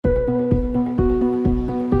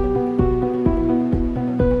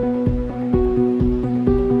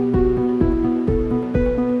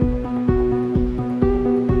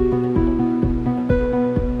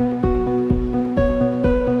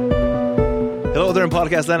Hello there in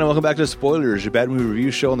podcast land, and welcome back to Spoilers, your bad movie review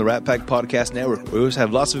show on the Rat Pack Podcast Network. We always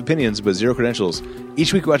have lots of opinions, but zero credentials.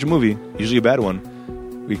 Each week we watch a movie, usually a bad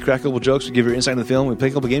one. We crack a couple jokes, we give your insight into the film, we play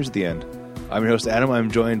a couple games at the end. I'm your host, Adam. I'm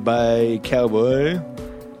joined by Cowboy.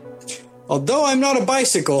 Although I'm not a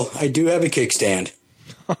bicycle, I do have a kickstand.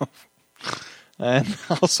 And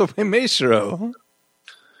also by Maestro.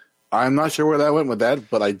 I'm not sure where that went with that,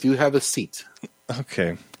 but I do have a seat.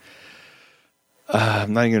 Okay.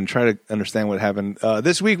 I'm not even going to try to understand what happened.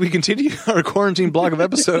 This week we continue our quarantine block of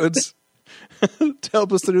episodes to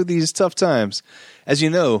help us through these tough times. As you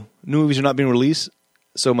know, new movies are not being released,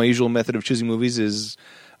 so my usual method of choosing movies is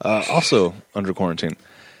also under quarantine.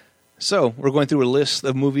 So we're going through a list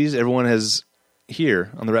of movies everyone has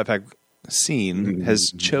here on the Rat Pack scene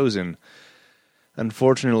has chosen.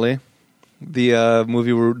 Unfortunately, the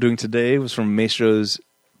movie we're doing today was from Maestro's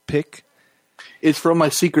pick. It's from my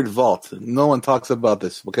secret vault. No one talks about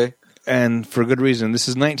this, okay? And for good reason. This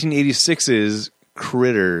is 1986's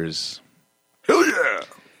Critters. Hell yeah!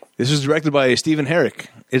 This was directed by Stephen Herrick.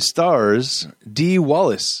 It stars Dee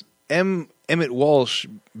Wallace, Emmett Walsh,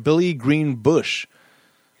 Billy Green Bush.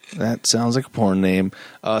 That sounds like a porn name.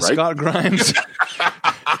 Right? Scott Grimes,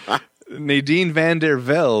 Nadine van der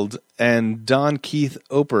Velde, and Don Keith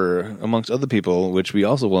Oper, amongst other people, which we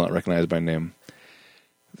also will not recognize by name.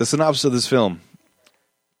 The synopsis of this film.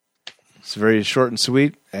 It's very short and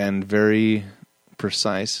sweet and very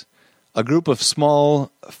precise. A group of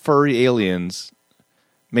small, furry aliens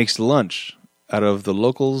makes lunch out of the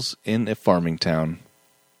locals in a farming town.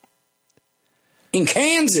 In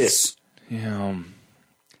Kansas. Yeah.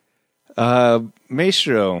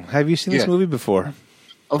 Maestro, have you seen this movie before?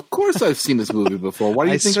 Of course I've seen this movie before. Why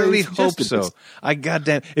do you think I certainly hope so.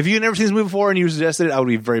 this? If you had never seen this movie before and you suggested it, I would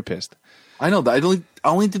be very pissed. I know that. I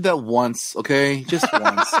only did that once, okay? Just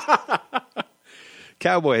once.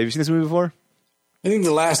 Cowboy, have you seen this movie before? I think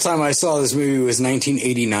the last time I saw this movie was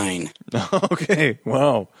 1989. Okay,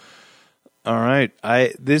 wow. All right.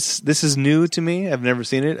 This is new to me. I've never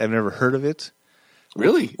seen it. I've never heard of it.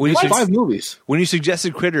 Really? When you 5 movies. When you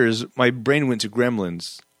suggested Critters, my brain went to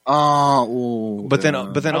Gremlins. But then I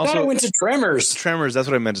also thought it went to Tremors. Tremors, that's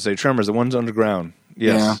what I meant to say. Tremors, the ones underground.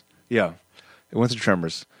 Yes. Yeah. It went to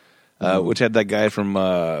Tremors. Which had that guy from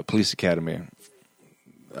Police Academy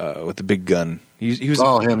with the big gun. He was.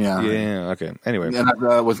 Oh, him, yeah. Yeah, okay. Anyway. And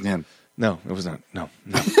that wasn't him. No, it was not. No.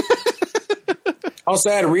 Also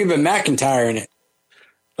had Reba McEntire in it.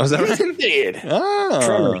 Oh, is that right? It did. Oh.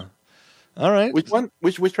 Tremors. All right. Which one?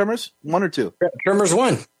 Which Tremors? 1 or 2? Tremors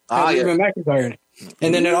 1. Had Reba McEntire in it.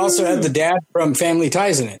 And then it also had the dad from Family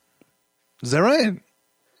Ties in it. Is that right?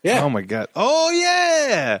 Yeah. Oh, my God. Oh,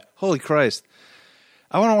 yeah. Holy Christ.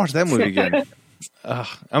 I want to watch that movie again.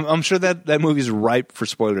 I'm sure that movie is ripe for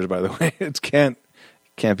spoilers, by the way. It can't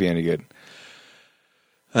be any good.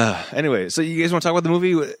 Anyway, so you guys want to talk about the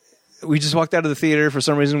movie? We just walked out of the theater. For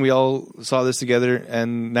some reason, we all saw this together,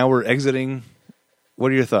 and now we're exiting.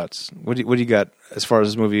 What are your thoughts? What do you got as far as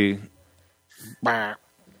this movie? I'm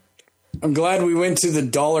glad we went to the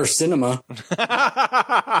Dollar Cinema.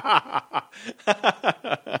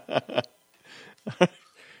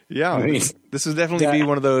 Yeah, I mean, this would definitely be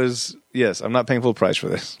one of those. Yes, I'm not paying full price for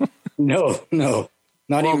this. No,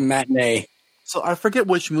 not even matinee. So I forget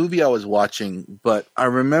which movie I was watching, but I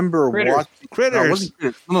remember watching Critters. No, it wasn't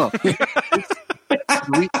Critters. No.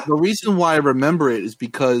 The reason why I remember it is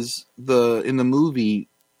because in the movie,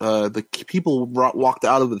 the people walked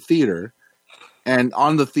out of the theater, and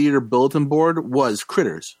on the theater bulletin board was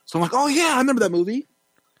Critters. So I'm like, oh yeah, I remember that movie.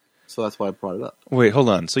 So that's why I brought it up. Wait, hold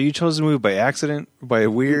on. So you chose the movie by accident, by a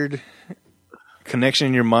weird connection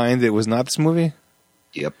in your mind that was not this movie?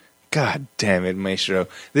 Yep. God damn it, Maestro.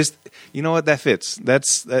 This, you know what? That fits.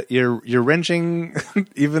 You're wrenching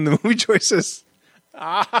even the movie choices.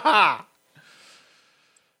 Ah!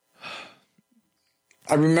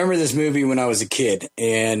 I remember this movie when I was a kid,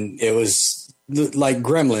 and it was like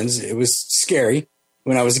Gremlins. It was scary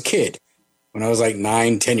when I was a kid. When I was like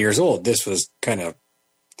 9, 10 years old, this was kind of...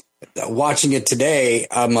 Watching it today,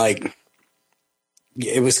 I'm like,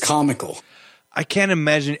 it was comical. I can't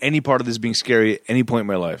imagine any part of this being scary at any point in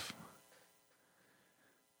my life.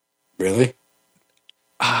 Really?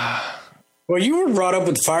 Well, you were brought up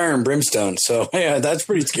with fire and brimstone, so yeah, that's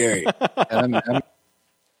pretty scary.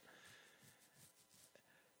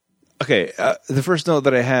 Okay, the first note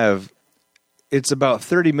that I have, it's about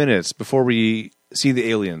 30 minutes before we see the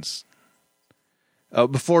aliens.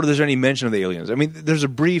 Before there's any mention of the aliens. I mean, there's a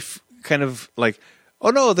brief kind of like, oh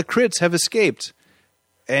no, the crits have escaped.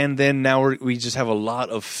 And then now we just have a lot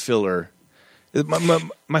of filler.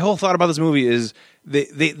 My whole thought about this movie is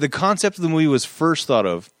the concept of the movie was first thought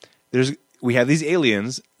of. we have these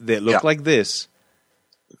aliens that look Yeah. like this,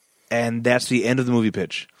 and that's the end of the movie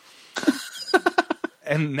pitch.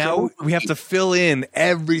 And now we have to fill in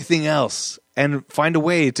everything else and find a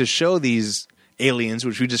way to show these aliens,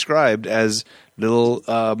 which we described as little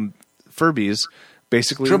Furbies,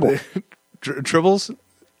 basically. Tribble. Tribbles?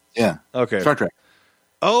 Yeah. Okay. Star Trek.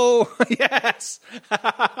 Oh, yes.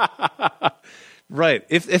 Right.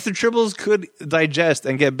 If the Tribbles could digest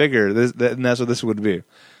and get bigger, then that's what this would be.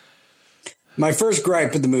 My first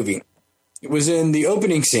gripe with the movie was in the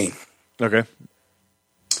opening scene Okay.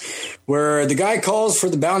 where the guy calls for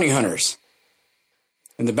the bounty hunters.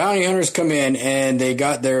 And the bounty hunters come in and they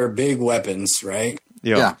got their big weapons, right?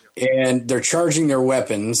 Yeah. And they're charging their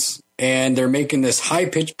weapons and they're making this high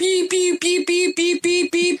pitched beep, beep, beep, beep, beep,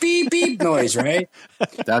 beep, beep, beep, beep noise, right?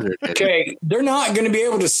 That's it. Okay, they're not going to be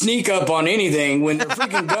able to sneak up on anything when their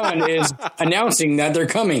freaking gun is announcing that they're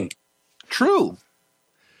coming. True.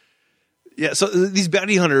 Yeah, so these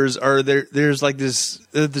bounty hunters are there. There's like this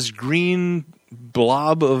green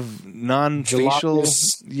blob of non-facial.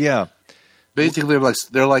 Gelatinous. Yeah, Basically,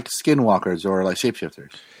 they're like skinwalkers or like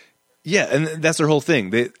shapeshifters. yeah, and that's their whole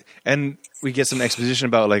thing. And we get some exposition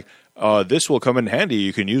about like this will come in handy.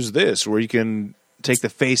 You can use this, where you can take the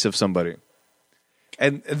face of somebody.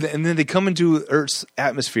 And then they come into Earth's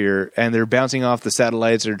atmosphere and they're bouncing off the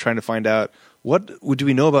satellites. They're trying to find out what do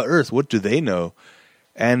we know about Earth? What do they know?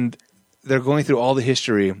 And they're going through all the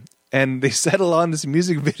history, and they settle on this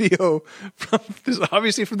music video from this,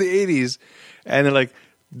 obviously from the 80s, and they're like,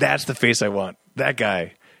 "That's the face I want. That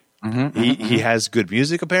guy. He has good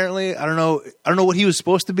music. Apparently, I don't know what he was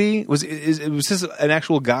supposed to be. Was this an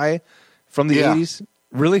actual guy from the Yeah. 80s?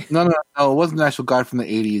 Really? No. It wasn't an actual guy from the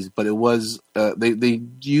 80s, but it was. They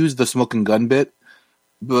used the smoking gun bit,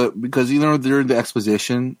 but because during the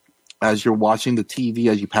exposition, as you're watching the TV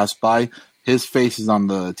as you pass by, his face is on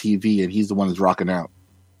the TV and he's the one that's rocking out.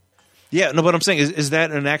 Yeah. No, but I'm saying is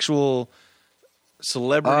that an actual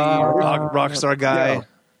celebrity rock star guy?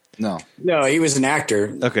 No. No, he was an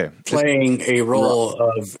actor Okay, playing a role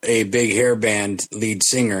of a big hair band lead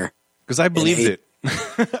singer. because I believed it.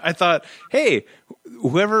 I thought, hey,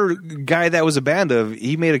 whoever guy that was a band of,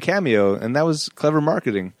 he made a cameo, and that was clever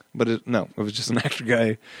marketing. But it was just an actor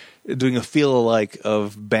guy doing a feel-alike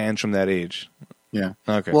of bands from that age. Yeah.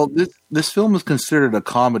 Okay. Well, this film is considered a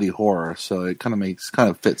comedy horror, so it kind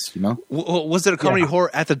of fits, you know. Was it a comedy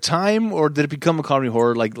horror at the time, or did it become a comedy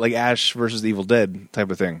horror like Ash versus the Evil Dead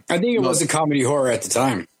type of thing? I think it was a comedy horror at the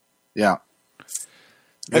time. Yeah.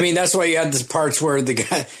 I mean, that's why you had the parts where the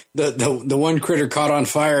guy, the one critter caught on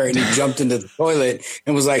fire and he jumped into the toilet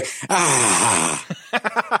and was like, ah.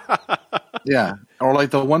 Yeah. Or like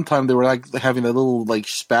the one time they were like having a little like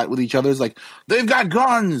spat with each other. It's like, they've got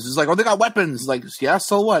guns. It's like, oh, they got weapons. It's like, yeah,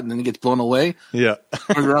 so what? And then he gets blown away. Yeah.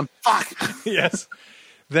 Turns around, fuck. Yes.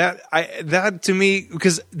 That to me,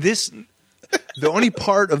 because the only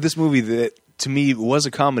part of this movie that to me was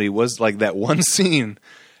a comedy was like that one scene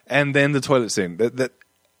and then the toilet scene. That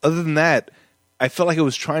other than that, I felt like it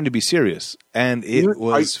was trying to be serious and it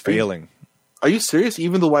was failing. Are you serious?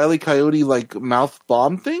 Even the Wile E. Coyote like mouth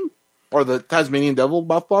bomb thing? Or the Tasmanian Devil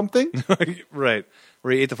mouth bomb thing? Right.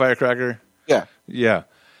 Where he ate the firecracker. Yeah. Yeah.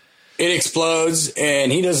 It explodes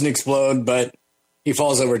and he doesn't explode, but he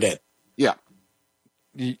falls over dead. Yeah.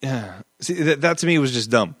 Yeah. See, that to me was just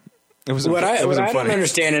dumb. It wasn't, What I it wasn't don't funny.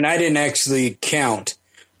 understand, and I didn't actually count,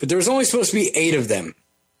 but there was only supposed to be 8 of them.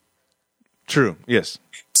 True. Yes.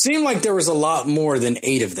 Seemed like there was a lot more than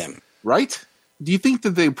 8 of them. Right? Do you think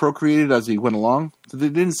that they procreated as they went along? They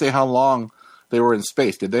didn't say how long they were in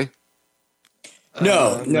space, did they?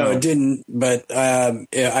 No, it didn't. But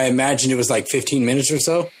I imagine it was like 15 minutes or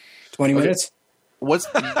so, 20 minutes. Do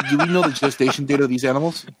we know the gestation date of these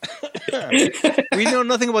animals? We know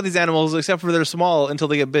nothing about these animals except for they're small until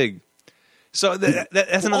they get big. So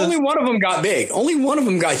that's another. Only one of them got big. Only one of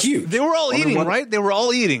them got huge. They were all eating, one? right? They were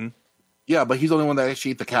all eating. Yeah, but he's the only one that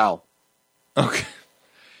actually ate the cow. Okay.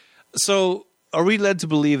 So are we led to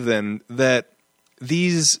believe then that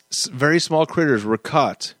these very small critters were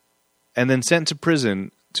caught and then sent to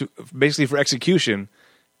prison to basically for execution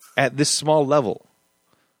at this small level?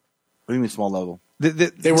 What do you mean small level?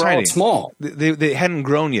 They were tiny. all small. They hadn't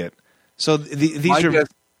grown yet. So these My are. guess-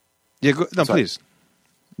 Yeah, no, Sorry. please.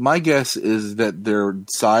 My guess is that their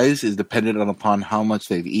size is dependent upon how much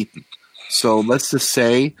they've eaten. So let's just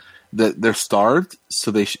say that they're starved,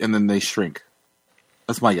 so and then they shrink.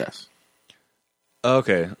 That's my guess.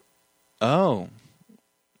 Okay. Oh,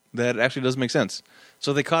 that actually does make sense.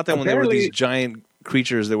 So they caught them when they were Apparently- these giant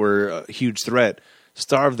creatures that were a huge threat,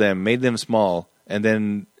 starved them, made them small, and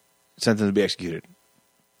then sent them to be executed.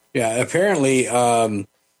 Yeah, apparently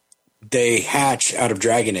they hatch out of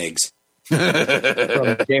dragon eggs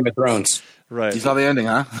from Game of Thrones. Right. You saw the ending,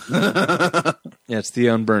 huh? Yeah, it's the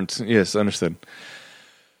unburnt. Yes, understood.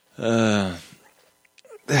 This.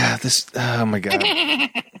 Oh my god.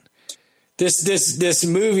 This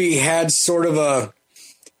movie had sort of a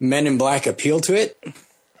Men in Black appeal to it,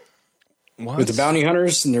 What? with the bounty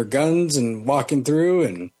hunters and their guns and walking through.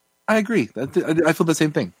 And I agree. I feel the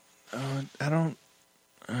same thing. I don't.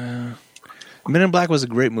 Men in Black was a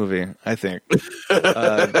great movie. I think.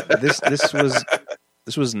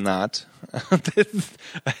 This was not.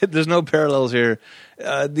 There's no parallels here.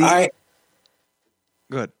 Go ahead.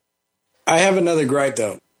 I have another gripe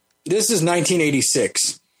though. This is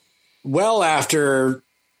 1986, well after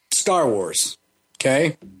Star Wars.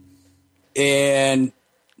 Okay, and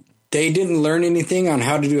they didn't learn anything on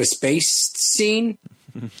how to do a space scene.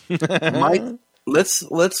 Mike,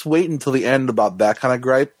 let's wait until the end about that kind of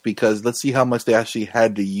gripe, because let's see how much they actually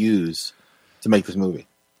had to use to make this movie.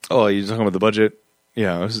 Oh, you're talking about the budget?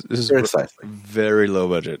 Yeah, this is Precisely. very low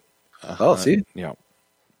budget. See, Yeah,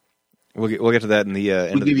 we'll get to that in the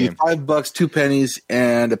end we'll of the give you game. $5, 2 pennies,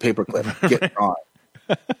 and a paperclip. Get on.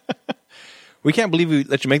 We can't believe we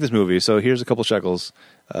let you make this movie, so here's a couple shekels.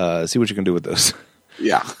 See what you can do with those.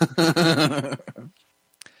 Yeah.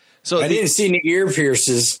 So I didn't see any ear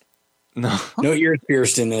pierces. no, No ears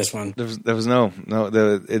pierced in this one. there was no.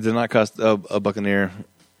 It did not cost a buccaneer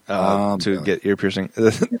to get ear piercing.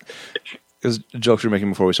 It was jokes we were making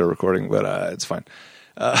before we started recording, but it's fine.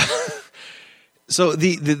 So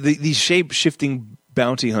the shape shifting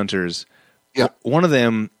bounty hunters. Yeah. One of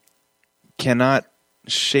them cannot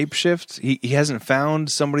shapeshift. He hasn't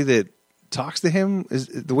found somebody that talks to him. Is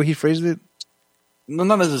the way he phrased it? No,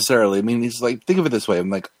 not necessarily. I mean, he's like, think of it this way. I'm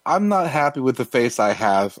like, I'm not happy with the face I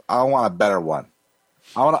have. I want a better one.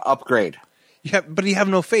 I want to upgrade. But you have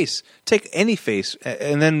no face. Take any face,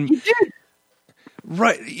 and then He did.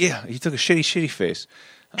 right. Yeah, he took a shitty face.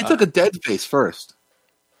 He took a dead face first.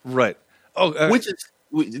 Right. Oh, Which is,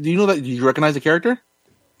 do you know that? Do you recognize the character?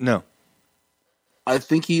 no. I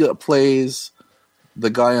think he plays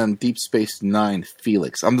the guy on Deep Space Nine,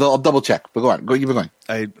 Felix. I'll double check, but go on. Keep it going.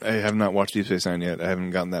 I have not watched Deep Space Nine yet. I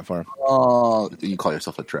haven't gotten that far. You call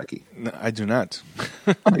yourself a Trekkie? No, I do not.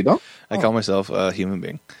 Oh, you don't? I call myself a human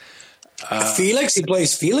being. Felix, he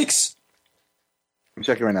plays Felix. I'm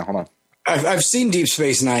checking right now. Hold on. I've seen Deep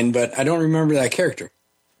Space Nine, but I don't remember that character.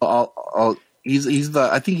 He's the.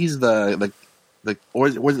 I think he's the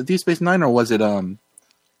or was it Deep Space Nine or was it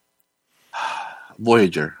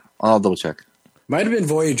Voyager? I'll double check. Might have been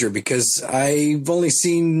Voyager because I've only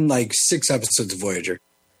seen like 6 episodes of Voyager.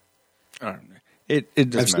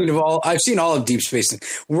 It doesn't matter. I've seen all of Deep Space Nine.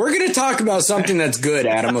 We're going to talk about something that's good,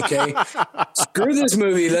 Adam. Okay, screw this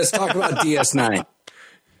movie. Let's talk about DS9.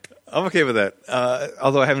 I'm okay with that.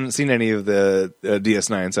 Although I haven't seen any of the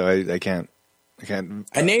DS9, so I can't.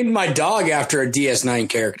 I named my dog after a DS9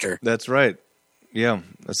 character. That's right. Yeah,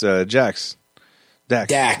 that's Jax.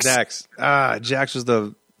 Dax. Jax was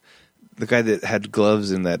the guy that had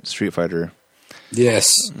gloves in that Street Fighter.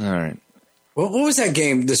 Yes. All right. What was that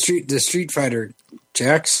game? The Street Fighter,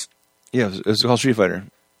 Jax. Yeah, it was called Street Fighter.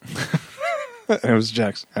 It was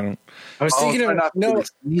Jax. I was thinking of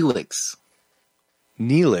Neelix.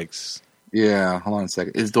 Neelix. Yeah, hold on a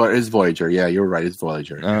second. It's Voyager. Yeah, you're right. It's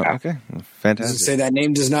Voyager. Okay, fantastic. Say that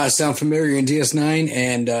name does not sound familiar in DS9,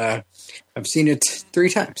 and I've seen it 3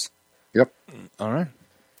 times. Yep. All right.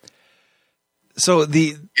 So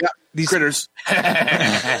these critters.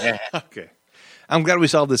 Okay. I'm glad we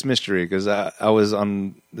solved this mystery because I was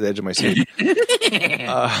on the edge of my seat.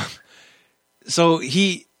 So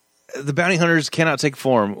the bounty hunters cannot take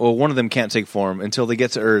form. Well, one of them can't take form until they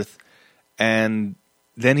get to Earth, and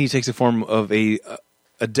then he takes the form of a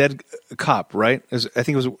dead cop. Right? I think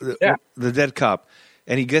it was the dead cop,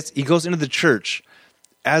 and he goes into the church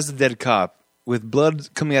as the dead cop with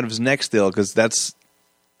blood coming out of his neck still because that's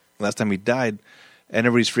the last time he died, and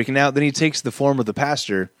everybody's freaking out. Then he takes the form of the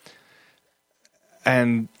pastor.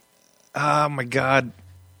 And oh my god,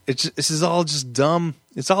 this is all just dumb.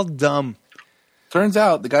 It's all dumb. Turns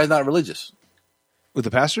out the guy's not religious. With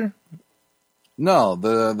the pastor? No,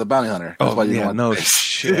 the bounty hunter. That's why you don't want no to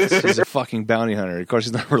shit. He's a fucking bounty hunter. Of course,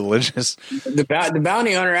 he's not religious. The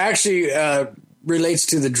bounty hunter actually relates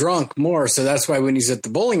to the drunk more, so that's why when he's at the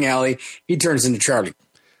bowling alley, he turns into Charlie.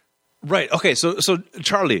 Right. Okay. So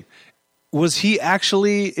Charlie, was he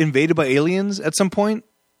actually invaded by aliens at some point?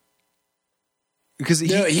 Because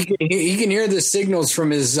he can hear the signals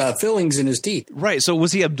from his fillings in his teeth. Right. So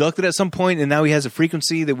was he abducted at some point, and now he has a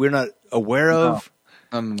frequency that we're not aware of?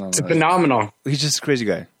 No. It's phenomenal. He's just a crazy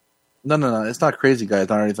guy. No. It's not crazy guy. It's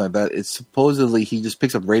not anything like that. It's supposedly he just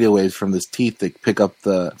picks up radio waves from his teeth that pick up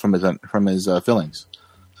from his fillings.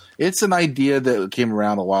 It's an idea that came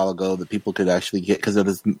around a while ago that people could actually get because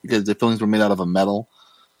the fillings were made out of a metal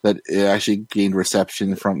that it actually gained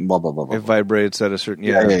reception from blah blah blah. Blah. It vibrates at a certain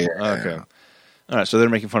Okay. All right, so they're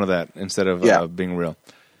making fun of that instead of being real.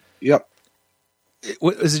 Yep.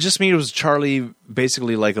 Is it just me? Or was Charlie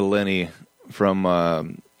basically like a Lenny from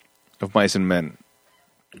of Mice and Men?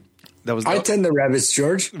 That was. I tend the rabbits,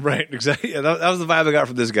 George. Right, exactly. Yeah, that was the vibe I got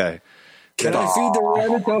from this guy. Can I feed the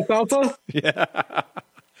rabbits alfalfa? Yeah.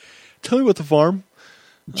 Tell me about the farm.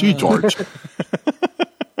 Gee, George. So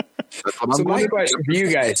my question for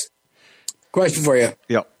you guys. Question for you.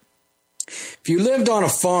 Yep. If you lived on a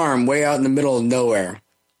farm way out in the middle of nowhere,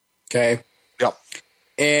 okay? Yep.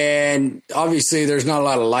 And obviously there's not a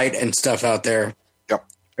lot of light and stuff out there. Yep.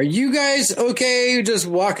 Are you guys okay just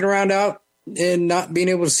walking around out and not being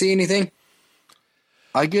able to see anything?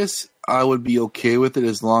 I guess I would be okay with it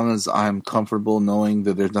as long as I'm comfortable knowing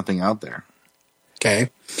that there's nothing out there. Okay.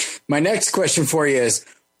 My next question for you is,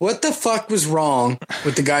 what the fuck was wrong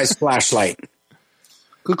with the guy's flashlight?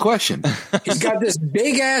 Good question. He's got this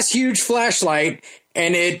big ass huge flashlight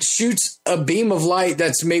and it shoots a beam of light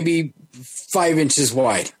that's maybe 5 inches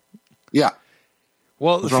wide. Yeah.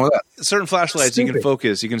 Well, what's wrong with that? Certain flashlights you can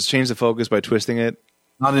focus. You can change the focus by twisting it.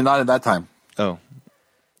 Not at that time. Oh.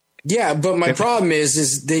 Yeah, but my problem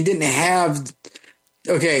is they didn't have.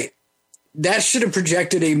 Okay, that should have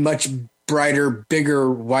projected a much brighter,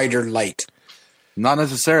 bigger, wider light. Not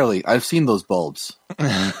necessarily. I've seen those bulbs.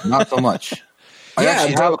 Not so much. I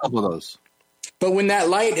actually have a couple of those. But when that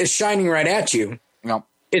light is shining right at you,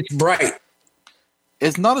 it's bright.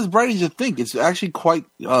 It's not as bright as you think. It's actually quite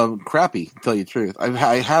crappy, to tell you the truth.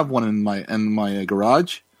 I have one in my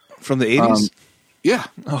garage from the 80s. Yeah.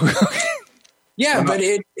 Yeah, but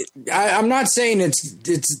I'm not saying it's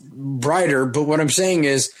brighter, but what I'm saying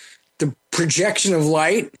is the projection of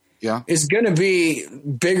light is going to be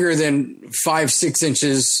bigger than 5-6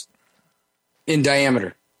 inches in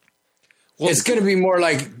diameter. Well, it's going to be more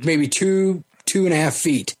like maybe 2.5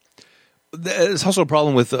 feet. There's also a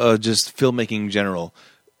problem with just filmmaking in general.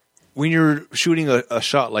 When you're shooting a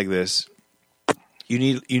shot like this, you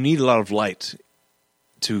need a lot of light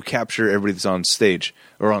to capture everybody that's on stage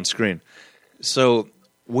or on screen. So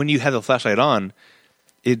when you have the flashlight on,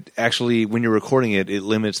 it actually, when you're recording it, it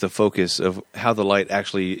limits the focus of how the light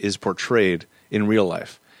actually is portrayed in real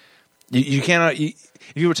life. You cannot.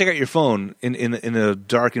 If you were to take out your phone in a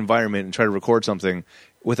dark environment and try to record something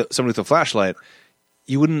with somebody with a flashlight,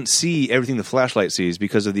 you wouldn't see everything the flashlight sees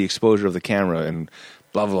because of the exposure of the camera and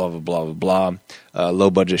blah blah blah blah blah blah.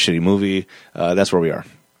 Low budget, shitty movie. That's where we are.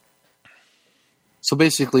 So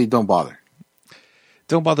basically, don't bother.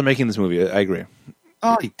 Don't bother making this movie. I agree.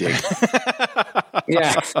 Oh, he did.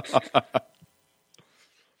 Yeah.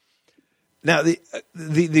 Now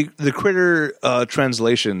the critter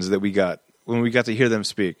translations that we got when we got to hear them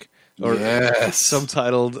speak, or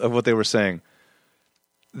subtitled of what they were saying.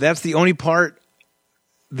 That's the only part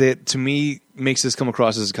that to me makes this come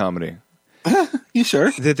across as a comedy. You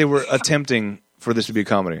sure? That they were attempting for this to be a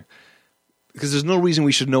comedy. Because there's no reason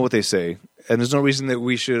we should know what they say, and there's no reason that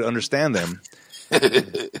we should understand them.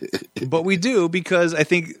 But we do, because I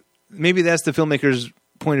think maybe that's the filmmaker's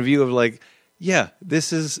point of view of like, yeah,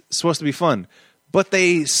 this is supposed to be fun. But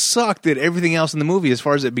they sucked at everything else in the movie as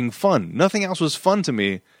far as it being fun. Nothing else was fun to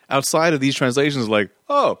me outside of these translations like,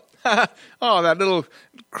 oh, that little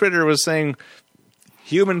critter was saying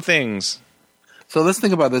human things. So let's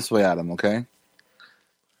think about it this way, Adam, okay?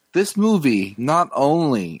 This movie not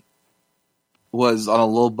only was on a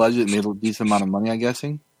low budget and made a decent amount of money, I'm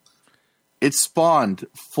guessing, it spawned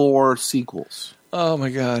 4 sequels. Oh, my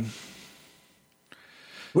God.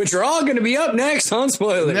 Which are all going to be up next on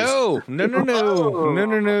Spoilers. No.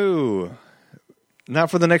 Not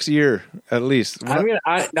for the next year, at least. I'm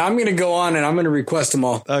gonna go on and I'm gonna request them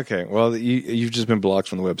all. Okay. Well, you've just been blocked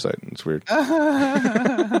from the website. It's weird.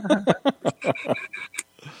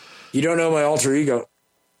 You don't know my alter ego.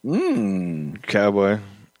 Cowboy.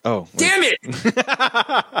 Oh. Wait. Damn it!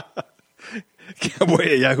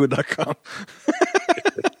 Cowboy at yahoo.com.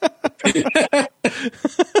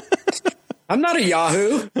 I'm not a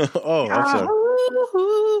Yahoo. Oh, I'm sorry.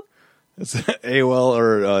 It's AOL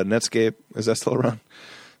or Netscape. Is that still around?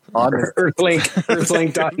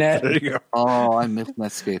 Earthlink.net. There you go. Oh, I missed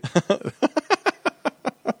Netscape.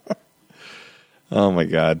 Oh, my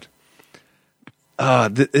God.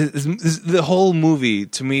 The whole movie,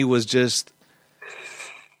 to me, was just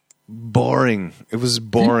boring. It was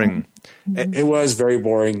boring. It was very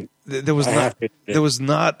boring. there was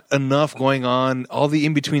not enough going on. All the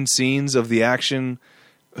in between scenes of the action,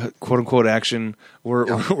 quote unquote action,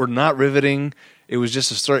 were not riveting. It was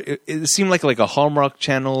just a story. It seemed like a Hallmark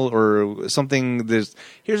Channel or something.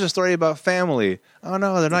 Here's a story about family. Oh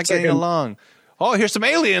no, they're not getting along. Oh, here's some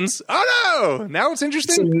aliens. Oh no, now it's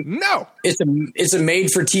interesting. No, it's a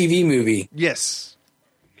made for TV movie. Yes.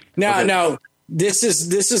 Now this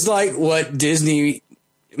is like what Disney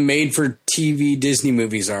made for TV Disney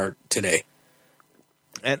movies are today.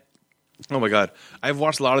 And oh my God, I've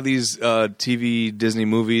watched a lot of these TV Disney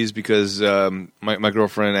movies because my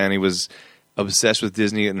girlfriend Annie was obsessed with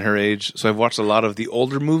Disney at her age. So I've watched a lot of the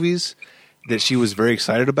older movies that she was very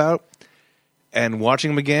excited about, and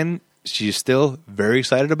watching them again, she's still very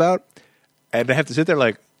excited about. And I have to sit there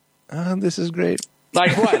like, oh, this is great.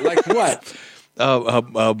 Like what? Like what?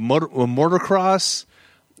 Motocross,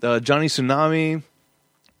 Johnny Tsunami,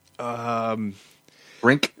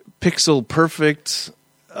 Brink, Pixel Perfect.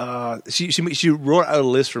 She wrote out a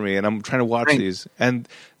list for me, and I'm trying to watch these, and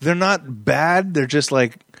they're not bad. They're just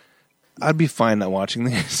like, I'd be fine not watching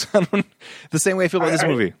these. The same way I feel about this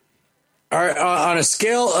movie. On a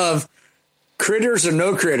scale of Critters or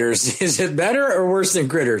no Critters, is it better or worse than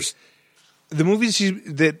Critters? The movies she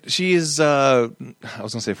is, I was going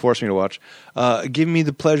to say forced me to watch, giving me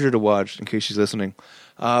the pleasure to watch, in case she's listening.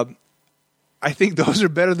 I think those are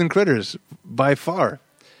better than Critters by far.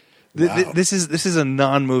 Wow. This is a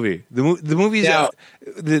non-movie. The movies,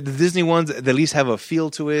 the Disney ones, they at least have a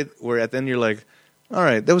feel to it, where at the end you're like, all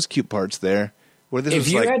right, there was cute parts there. Where this if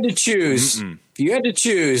you had to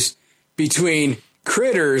choose between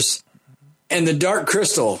Critters and the Dark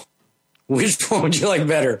Crystal, which one would you like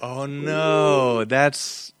better? Oh no,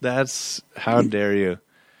 that's how dare you?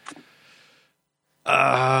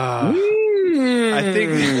 I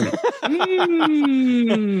think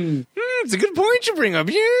it's a good point you bring up.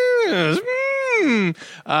 Yes,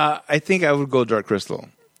 I think I would go Dark Crystal.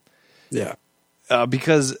 Yeah.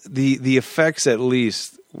 Because the effects, at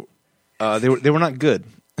least, they were not good.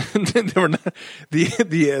 They were not the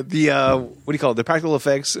what do you call it? The practical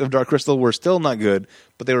effects of Dark Crystal were still not good,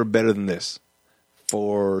 but they were better than this,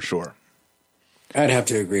 for sure. I'd have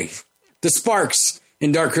to agree. The sparks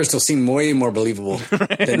in Dark Crystal seem way more believable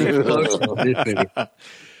than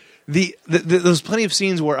the There's plenty of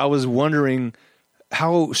scenes where I was wondering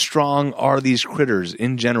how strong are these critters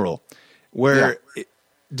in general, where. Yeah.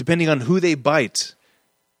 Depending on who they bite,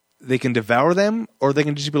 they can devour them, or they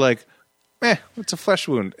can just be like, it's a flesh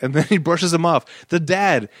wound. And then he brushes them off. The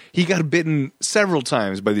dad, he got bitten several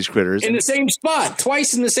times by these critters. In the same spot,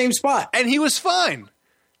 twice in the same spot. And he was fine.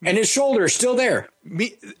 And his shoulder is still there.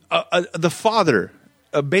 The father,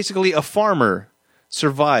 basically a farmer,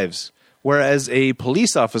 survives, whereas a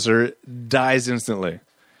police officer dies instantly. You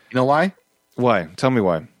know why? Why? Tell me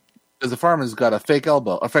why. Because the farmer's got a fake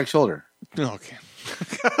shoulder. Okay.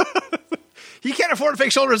 He can't afford a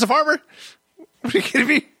fake shoulder as a farmer. Are you kidding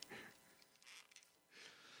me?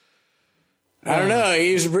 I don't know.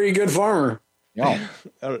 He's a pretty good farmer. Yeah.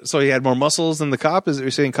 So he had more muscles than the cop? Is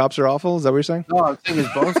you're saying cops are awful? Is that what you're saying? No, I'm saying his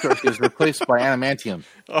bone structure is replaced by adamantium.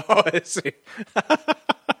 Oh, I see.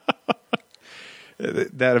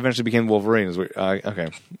 That eventually became Wolverine. Okay.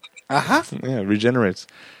 Uh-huh. Yeah, regenerates.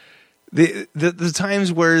 The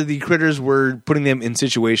times where the critters were putting them in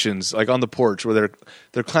situations like on the porch where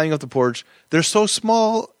they're climbing up the porch, they're so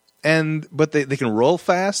small but they can roll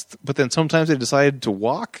fast, but then sometimes they decide to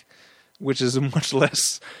walk, which is a much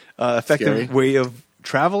less effective way of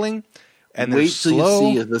traveling. And wait slow. Till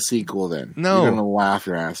you see the sequel. Then no, you're gonna laugh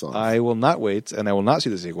your ass off. I will not wait, and I will not see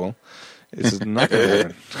the sequel. This is not going to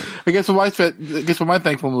happen. I guess what my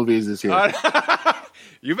thankful movie is this year.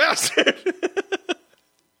 You bastard.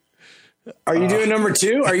 Are you doing number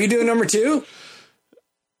two?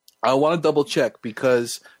 I want to double check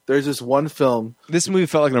because there's this one film. This movie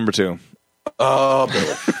felt like number 2. Oh,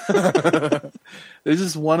 there's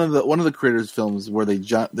this one of the Critters films where they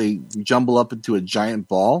jumble up into a giant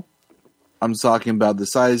ball. I'm talking about the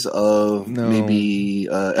size of maybe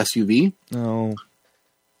SUV. No.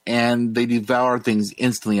 And they devour things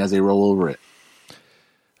instantly as they roll over it.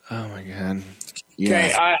 Oh my god. Yeah.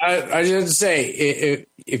 Okay, I just have to say,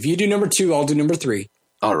 if you do number 2, I'll do number 3.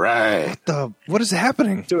 All right. What is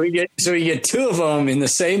happening? So you get 2 of them in the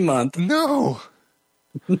same month. No.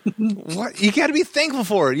 What? You got to be thankful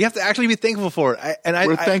for it. You have to actually be thankful for it.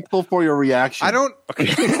 We're thankful for your reaction. I don't.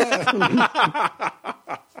 Okay.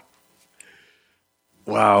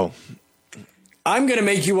 Wow. I'm going to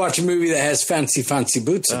make you watch a movie that has fancy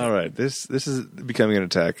boots in it. All right. This is becoming an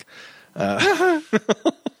attack.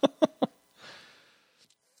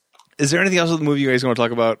 Is there anything else in the movie you guys want to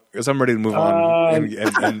talk about? Because I'm ready to move on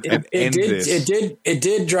and end this. It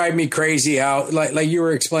did drive me crazy how, like you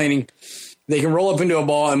were explaining, they can roll up into a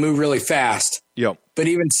ball and move really fast. Yep. But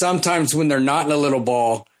even sometimes when they're not in a little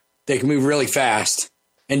ball, they can move really fast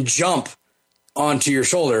and jump onto your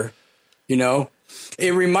shoulder. You know,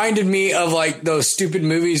 it reminded me of like those stupid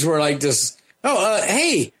movies where like this.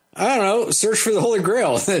 Hey, I don't know. Search for the Holy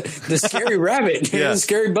Grail. The scary rabbit, the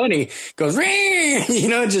scary bunny goes, you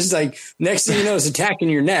know, just like next thing you know, it's attacking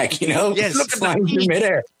your neck. You know, yes, flying through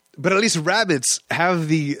midair. But at least rabbits have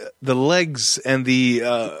the legs and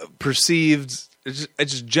the perceived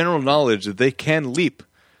just general knowledge that they can leap.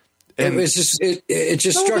 And it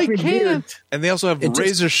just struck me weird. And they also have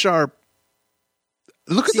razor sharp.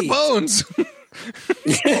 Look at the bones.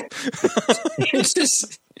 It's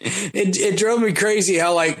just it drove me crazy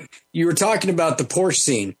how like you were talking about the porch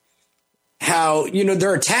scene, how you know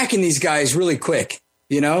they're attacking these guys really quick,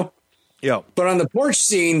 you know. Yeah. But on the porch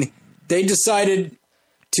scene, they decided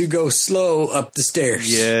to go slow up the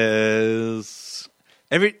stairs. Yes.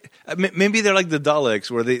 Maybe they're like the Daleks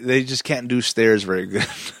where they just can't do stairs very good.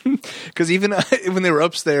 Because even when they were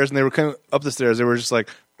upstairs and they were coming up the stairs, they were just like,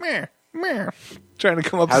 meh, meh, trying to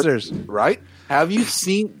come up the stairs. Right? Have you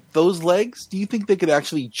seen those legs? Do you think they could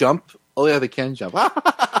actually jump? Oh, yeah, they can jump. That's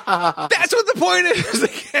what the point is. They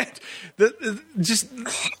can't. Just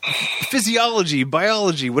physiology,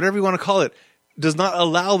 biology, whatever you want to call it, does not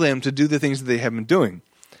allow them to do the things that they have been doing.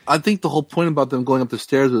 I think the whole point about them going up the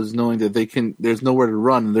stairs was knowing that there's nowhere to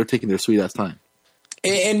run and they're taking their sweet ass time.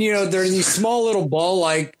 And you know, they're these small little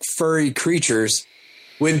ball-like furry creatures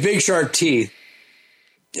with big sharp teeth.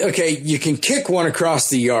 Okay, you can kick one across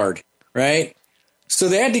the yard, right? So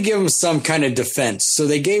they had to give them some kind of defense. So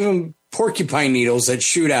they gave them porcupine needles that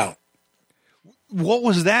shoot out. What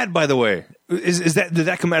was that, by the way? Did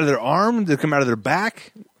that come out of their arm? Did it come out of their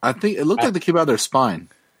back? I think it looked like they came out of their spine.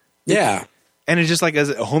 Yeah. And it's just like as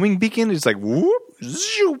a homing beacon, it's like whoop,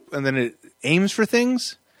 zoop, and then it aims for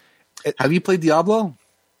things. Have you played Diablo?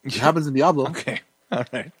 It happens in Diablo. Okay. All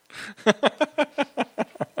right.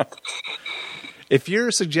 If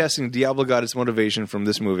you're suggesting Diablo got its motivation from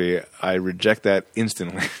this movie, I reject that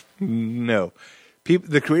instantly. No.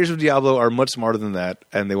 The creators of Diablo are much smarter than that,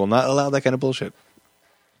 and they will not allow that kind of bullshit.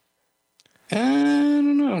 I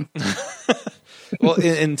don't know. Well,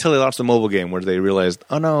 until they launched the mobile game where they realized,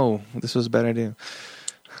 oh no, this was a bad idea.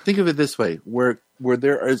 Think of it this way, where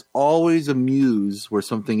there is always a muse where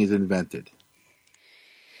something is invented.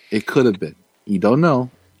 It could have been. You don't know.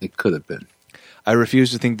 It could have been. I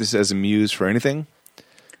refuse to think this as a muse for anything.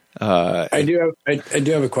 I do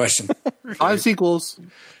have a question. 5 sequels.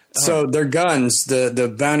 So their guns,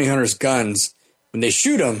 the bounty hunters' guns, when they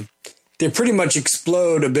shoot them, they pretty much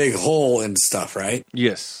explode a big hole and stuff, right?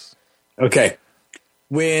 Yes. Okay.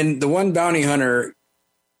 When the one bounty hunter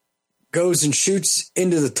goes and shoots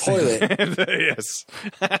into the toilet, yes,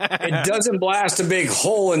 it doesn't blast a big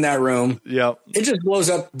hole in that room. Yep. It just blows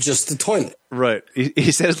up just the toilet. Right.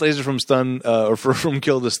 He says laser from stun or from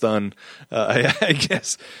kill to stun, I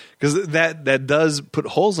guess, because that does put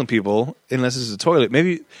holes in people unless it's a toilet.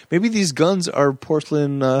 Maybe these guns are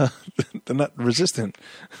porcelain. They're not resistant.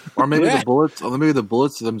 Or maybe the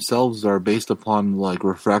bullets themselves are based upon like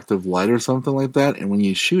refractive light or something like that. And when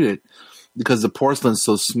you shoot it, because the porcelain's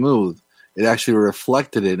so smooth, it actually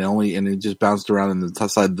reflected it and it just bounced around in the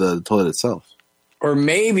side of the toilet itself. Or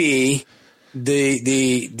maybe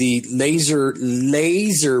the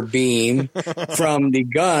laser beam from the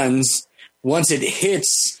guns, once it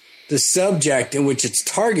hits the subject in which it's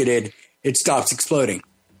targeted, it stops exploding.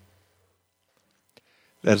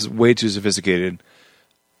 That's way too sophisticated.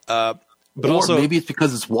 But or also, maybe it's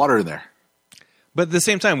because it's water in there. But at the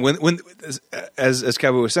same time, when as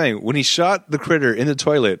Cowboy was saying, when he shot the critter in the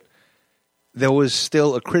toilet, there was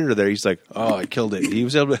still a critter there. He's like, "Oh, I killed it." He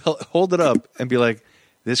was able to hold it up and be like,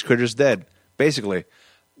 "This critter's dead," basically.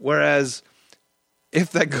 Whereas,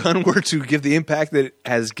 if that gun were to give the impact that it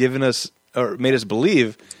has given us or made us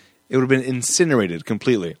believe, it would have been incinerated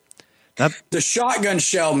completely. The shotgun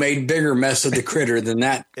shell made bigger mess of the critter than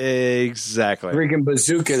that exactly freaking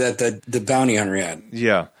bazooka that the bounty hunter had.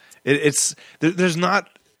 Yeah. There's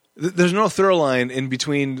no through line in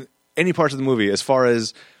between any parts of the movie as far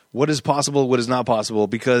as what is possible, what is not possible,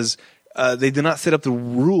 because they did not set up the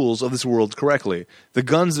rules of this world correctly. The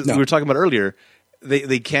guns that we were talking about earlier,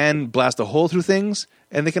 they can blast a hole through things,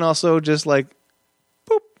 and they can also just like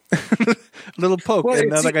boop, a little poke,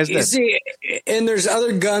 and now that guy's dead. See, and there's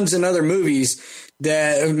other guns in other movies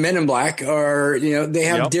that Men in Black are, they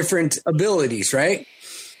have different abilities, right?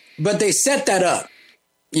 But they set that up.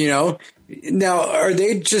 Now, are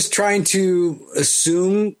they just trying to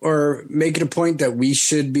assume or make it a point that we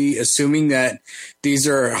should be assuming that these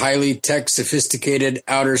are highly tech sophisticated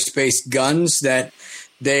outer space guns that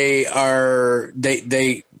they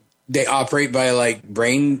operate by like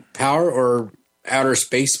brain power or outer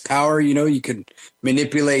space power? You know, you could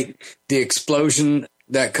manipulate the explosion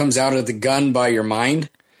that comes out of the gun by your mind.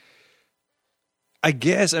 I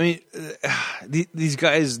guess. I mean, these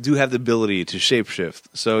guys do have the ability to shapeshift.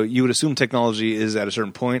 So you would assume technology is at a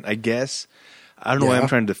certain point, I guess. I don't know why I'm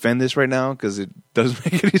trying to defend this right now because it doesn't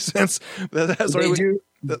make any sense. They do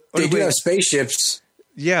have spaceships.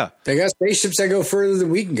 Yeah. They got spaceships that go further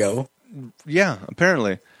than we can go. Yeah,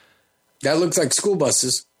 apparently. That looks like school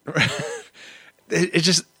buses. It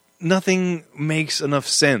just, nothing makes enough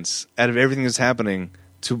sense out of everything that's happening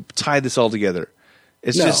to tie this all together.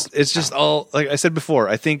 It's just all, like I said before,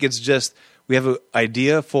 I think it's just, we have an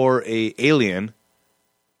idea for a alien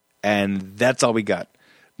and that's all we got.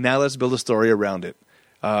 Now let's build a story around it.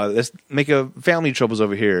 Let's make a family troubles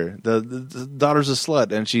over here. The daughter's a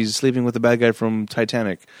slut and she's sleeping with the bad guy from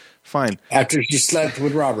Titanic. Fine. After she slept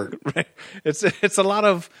with Robert. Right. It's a lot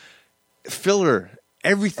of filler.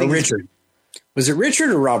 Everything. Or Richard. Was it Richard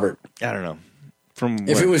or Robert? I don't know.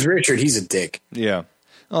 If it was Richard, he's a dick. Yeah.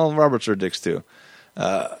 Oh, Roberts are dicks too.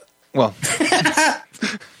 Well,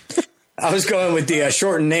 I was going with the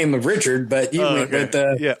shortened name of Richard, but you went with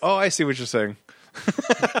the yeah. Oh, I see what you're saying.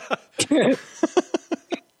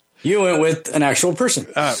 You went with an actual person.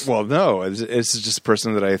 Well, no, it's just a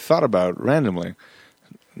person that I thought about randomly.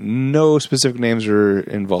 No specific names are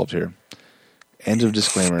involved here. End of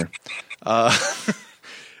disclaimer.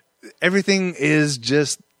 Everything is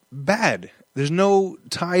just bad. There's no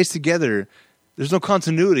ties together. There's no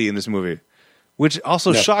continuity in this movie. Which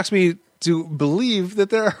also shocks me to believe that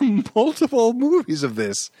there are multiple movies of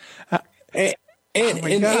this. And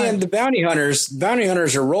the bounty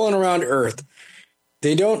hunters are rolling around Earth.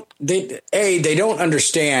 They don't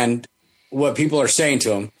understand what people are saying to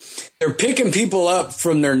them. They're picking people up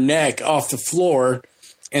from their neck off the floor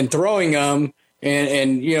and throwing them.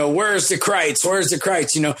 And you know, where's the Kreitz? Where's the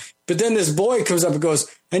Kreitz? You know, but then this boy comes up and goes,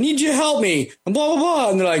 I need you to help me. And blah, blah, blah.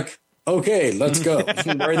 And they're like, okay, let's go.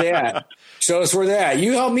 Where are they at? Show us where they're at.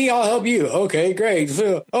 You help me, I'll help you. Okay, great.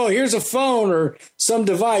 Oh, here's a phone or some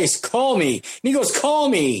device. Call me. And he goes, call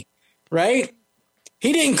me. Right?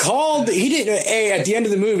 He didn't call. At the end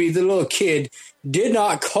of the movie, the little kid did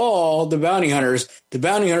not call the bounty hunters. The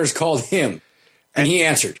bounty hunters called him. And he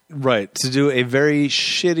answered. Right. To do a very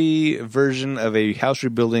shitty version of a house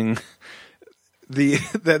rebuilding.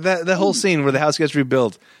 The whole scene where the house gets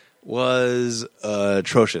rebuilt was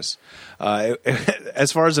atrocious.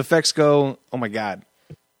 As far as effects go, oh my God.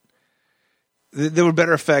 There were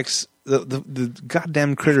better effects. The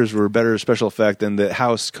goddamn critters were a better special effect than the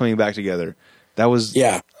house coming back together. That was...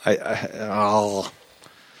 Yeah. I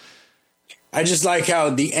just like how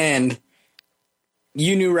at the end,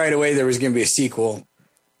 you knew right away there was going to be a sequel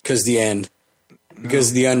because the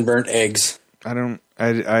unburnt eggs.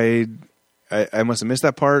 I must have missed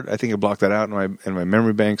that part. I think I blocked that out in my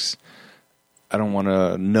memory banks. I don't want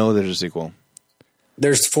to know there's a sequel.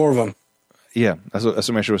 There's 4 of them. Yeah, that's what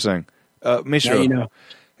Maestro was saying. Maestro, now you know.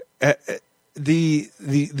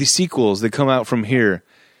 The sequels that come out from here,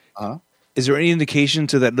 is there any indication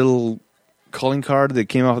to that little calling card that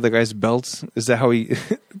came off of the guy's belt? Is that how he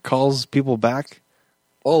calls people back?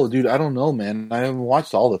 Oh, dude, I don't know, man. I haven't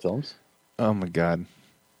watched all the films. Oh, my God.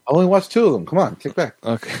 I only watched 2 of them. Come on, kick back.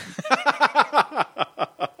 Okay.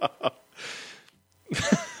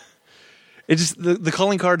 It just the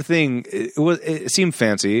calling card thing. It seemed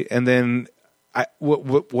fancy, and then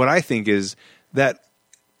what I think is that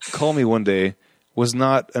 "Call Me One Day" was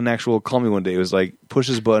not an actual "Call Me One Day." It was like push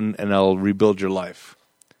this button and I'll rebuild your life.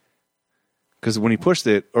 Because when he pushed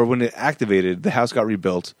it or when it activated, the house got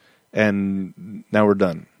rebuilt, and now we're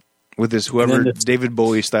done with this whoever David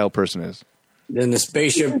Bowie style person is. Then the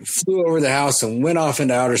spaceship flew over the house and went off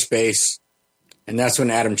into outer space, and that's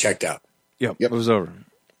when Adam checked out. Yep. It was over.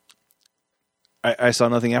 I saw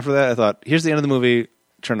nothing after that. I thought, here's the end of the movie.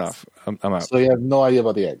 Turn off. I'm out. So you have no idea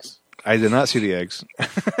about the eggs? I did not see the eggs.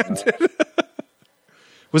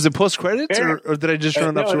 Was it post credits, or did I just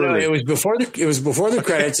turn it up too early? It was before the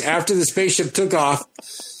credits. After the spaceship took off,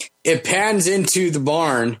 it pans into the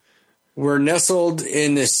barn where nestled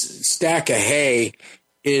in this stack of hay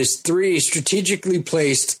is 3 strategically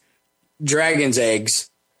placed dragon's eggs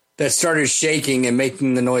that started shaking and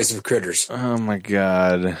making the noise of critters. Oh my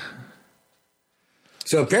God.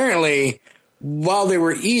 So apparently, while they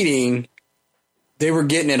were eating, they were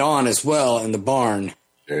getting it on as well in the barn.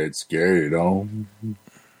 It's getting on.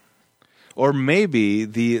 Or maybe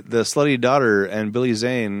the slutty daughter and Billy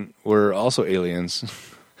Zane were also aliens.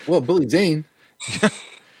 Well, Billy Zane. That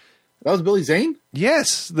was Billy Zane?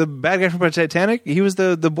 Yes, the bad guy from Titanic. He was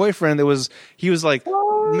the boyfriend that was. He was like,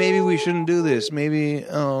 maybe we shouldn't do this. Maybe.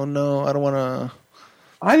 Oh no, I don't want to.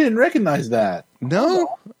 I didn't recognize that.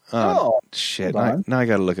 No. Oh, shit! hold Now I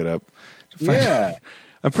got to look it up. Yeah.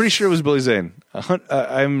 I'm pretty sure it was Billy Zane.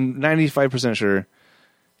 I'm 95% sure.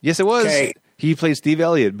 Yes, it was. Okay. He played Steve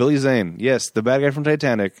Elliott, Billy Zane. Yes, the bad guy from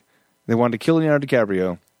Titanic. They wanted to kill Leonardo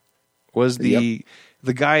DiCaprio. Was the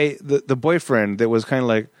guy, the boyfriend that was kind of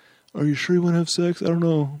like, are you sure you want to have sex? I don't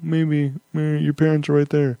know. Maybe. Your parents are right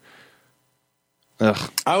there.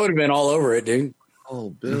 Ugh. I would have been all over it, dude.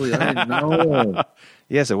 Oh, Billy, I didn't know.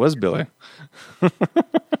 Yes, it was Billy.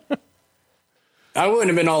 I wouldn't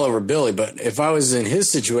have been all over Billy, but if I was in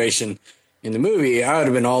his situation in the movie, I would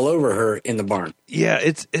have been all over her in the barn. Yeah,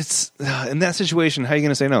 it's in that situation. How are you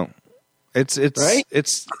going to say no? It's right.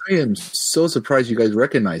 It's. I am so surprised you guys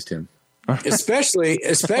recognized him. especially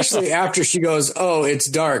after she goes, "Oh, it's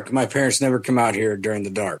dark. My parents never come out here during the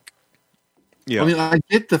dark." Yeah, I mean, I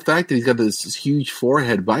get the fact that he's got this huge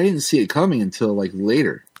forehead, but I didn't see it coming until like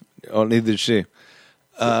later. Oh, neither did she.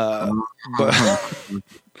 But,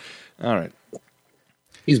 all right.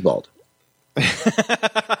 He's bald.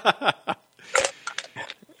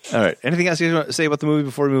 All right. Anything else you guys want to say about the movie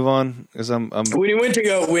before we move on? Because I'm When he went to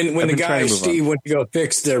go, when the guy Steve went to go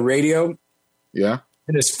fix the radio, Yeah.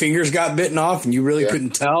 and his fingers got bitten off, and you really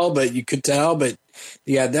couldn't tell, but you could tell. But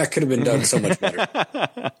yeah, that could have been done so much better.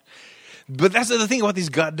 But that's the thing about these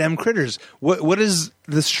goddamn critters. What is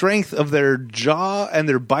the strength of their jaw and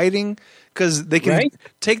their biting? Because they can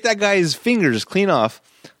take that guy's fingers clean off,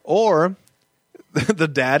 or the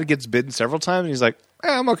dad gets bitten several times, and he's like,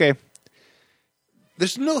 I'm okay.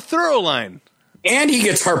 There's no thorough line. And he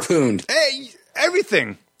gets harpooned. Hey,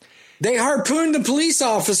 everything. They harpooned the police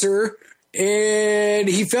officer, and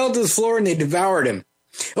he fell to the floor, and they devoured him.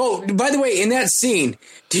 Oh, by the way, in that scene,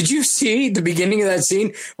 did you see the beginning of that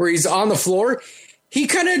scene where he's on the floor? He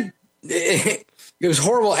kind of, it was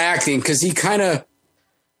horrible acting because he kind of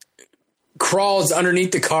crawls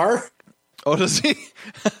underneath the car. Oh, does he?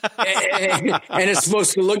 And it's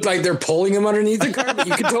supposed to look like they're pulling him underneath the car, but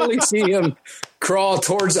you can totally see him crawl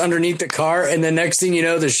towards underneath the car. And the next thing you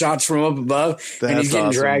know, the shot's from up above, and he's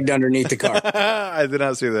getting dragged underneath the car. I did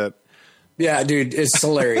not see that. Yeah, dude, it's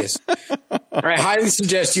hilarious. I highly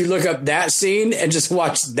suggest you look up that scene and just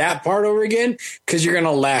watch that part over again because you're going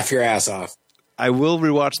to laugh your ass off. I will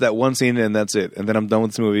rewatch that one scene and that's it. And then I'm done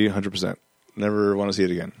with this movie 100%. Never want to see it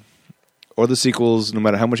again. Or the sequels, no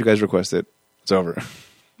matter how much you guys request it. It's over.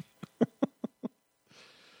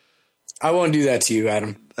 I won't do that to you,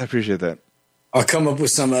 Adam. I appreciate that. I'll come up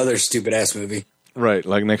with some other stupid ass movie. Right,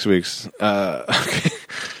 like next week's. Okay.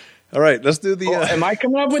 All right, let's do the... am I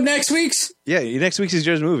coming up with next week's? Yeah, next week's is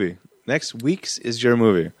your movie. Next week's is your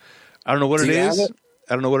movie. I don't know what it is.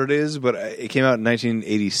 I don't know what it is, but it came out in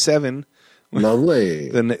 1987. Lovely.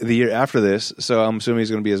 The year after this, so I'm assuming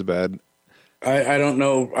it's going to be as bad. I don't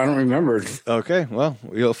know. I don't remember. Okay, well,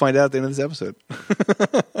 you'll find out at the end of this episode.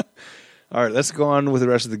 All right, let's go on with the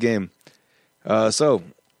rest of the game. So,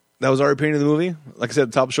 that was our opinion of the movie. Like I said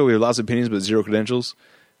at the top of the show, we have lots of opinions, but zero credentials.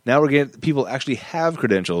 Now we're getting people actually have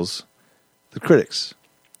credentials, the critics,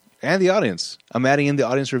 and the audience. I'm adding in the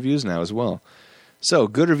audience reviews now as well. So,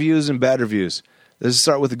 good reviews and bad reviews. Let's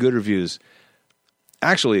start with the good reviews.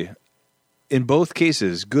 Actually, in both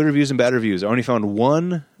cases, good reviews and bad reviews, I only found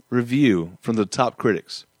one review from the top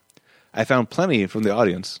critics. I found plenty from the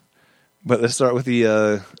audience, but let's start with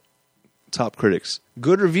the top critics.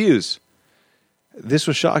 Good reviews. This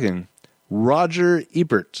was shocking. Roger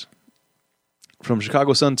Ebert from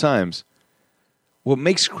Chicago Sun-Times. What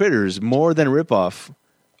makes Critters more than a ripoff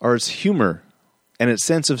are its humor and its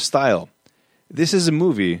sense of style. This is a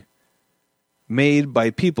movie made by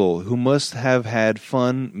people who must have had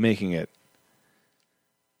fun making it.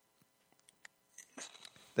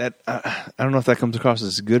 That I don't know if that comes across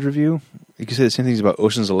as a good review. You could say the same things about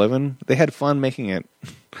Ocean's 11. They had fun making it.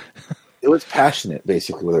 It was passionate,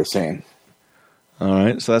 basically, what they're saying. All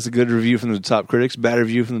right, so that's a good review from the top critics. Bad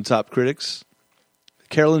review from the top critics.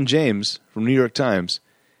 Carolyn James from New York Times.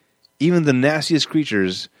 Even the nastiest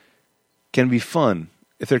creatures can be fun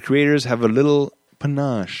if their creators have a little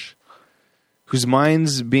panache. Who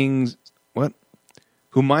minds being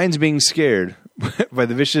scared by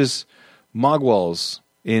the vicious mogwals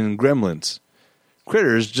in Gremlins.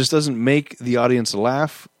 Critters just doesn't make the audience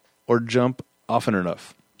laugh or jump often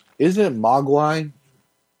enough. Isn't it Mogwai?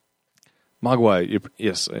 Mogwai,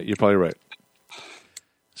 yes, you're probably right.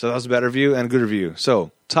 So that was a bad review and a good review. So,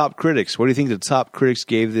 top critics. What do you think the top critics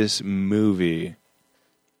gave this movie?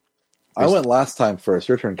 I went last time first.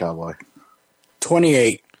 Your turn, Cowboy.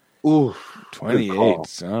 28. Ooh,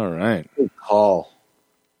 28. All right. good call.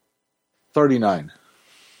 39.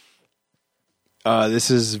 This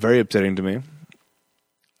is very upsetting to me.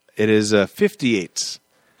 It is 58.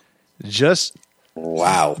 Just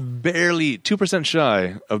Wow. barely 2%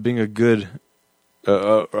 shy of being a good,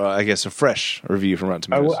 I guess, a fresh review from Rotten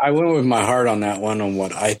Tomatoes. I went with my heart on that one on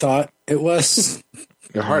what I thought it was.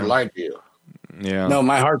 Your heart lied to you. Yeah. No,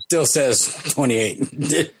 my heart still says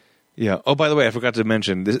 28. Yeah. Oh, by the way, I forgot to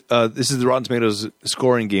mention this. This is the Rotten Tomatoes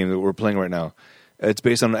scoring game that we're playing right now. It's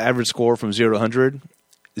based on an average score from 0 to 100.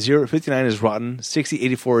 0 to 59 is rotten. 60,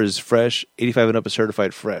 84 is fresh. 85 and up is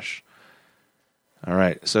certified fresh. All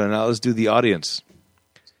right. So now let's do the audience.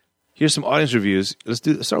 Here's some audience reviews. Let's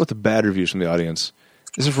start with the bad reviews from the audience.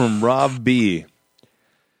 This is from Rob B.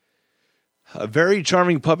 Very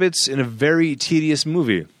charming puppets in a very tedious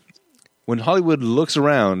movie. When Hollywood looks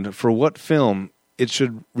around for what film it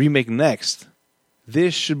should remake next,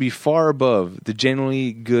 this should be far above the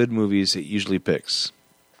genuinely good movies it usually picks.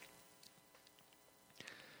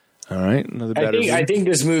 All right, another bad review. I think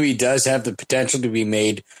this movie does have the potential to be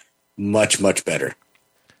made much, much better.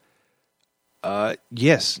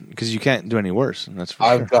 Yes, because you can't do any worse. That's for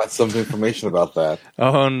I've sure. got some information about that.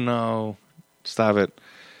 Oh no! Stop it!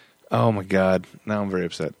 Oh my God! Now I'm very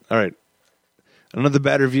upset. All right, another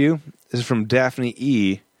bad review. This is from Daphne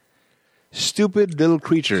E. Stupid little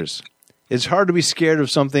creatures. It's hard to be scared of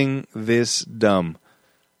something this dumb.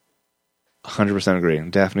 100% agree.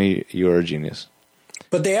 Daphne, you are a genius.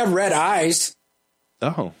 But they have red eyes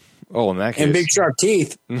Oh, in that case. and big sharp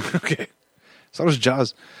teeth. Okay. So does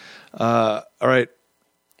Jaws. All right.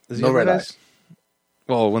 Is he No other red guys?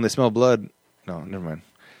 Well, when they smell blood. No, never mind.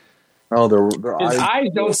 Oh, their His eyes. eyes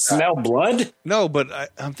don't smell blood. No, but I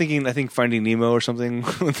think Finding Nemo or something.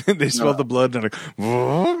 They smell the blood and they're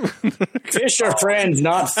like, Fish are friends,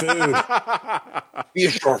 not food.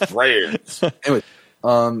 Fish are friends. Anyway,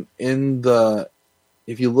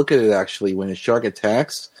 if you look at it, actually, when a shark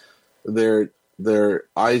attacks, their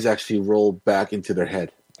eyes actually roll back into their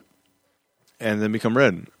head. and then become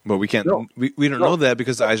red. But we can't. No. We don't know that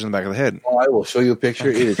because the eyes are in the back of the head. Oh, I will show you a picture.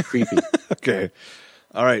 It is creepy. Okay.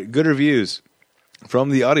 All right. Good reviews from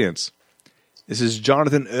the audience. This is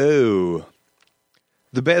Jonathan O.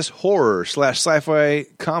 The best horror / sci-fi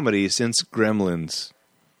comedy since Gremlins.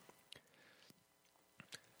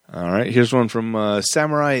 All right. Here's one from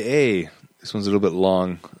Samurai A. This one's a little bit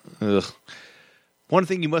long. Ugh. One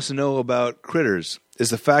thing you must know about Critters is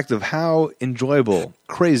the fact of how enjoyable,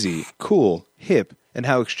 crazy, cool, hip, and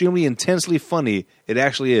how extremely intensely funny it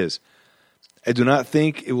actually is. I do not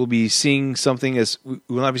think we will be seeing something as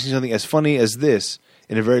funny as this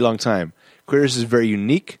in a very long time. Critters is very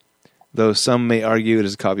unique, though some may argue it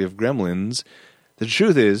is a copy of Gremlins. The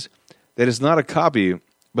truth is that it's not a copy,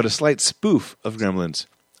 but a slight spoof of Gremlins.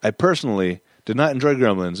 I personally did not enjoy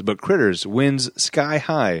Gremlins, but Critters wins sky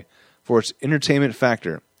high for its entertainment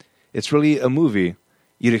factor. It's really a movie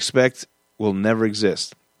you'd expect will never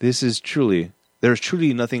exist. There's truly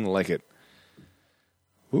nothing like it.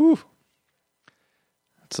 Woo.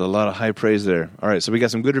 That's a lot of high praise there. All right, so we got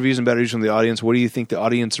some good reviews and bad reviews from the audience. What do you think the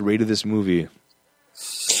audience rated this movie?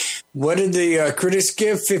 What did the critics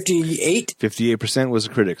give? 58? 58% was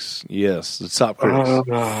the critics. Yes, the top critics.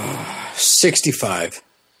 65.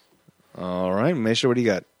 All right, Mesha, what do you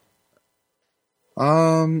got?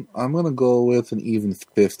 I'm gonna go with an even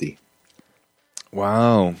 50.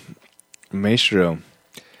 Wow. Maestro.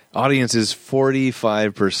 Audience is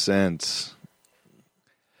 45%.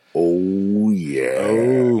 Oh yeah.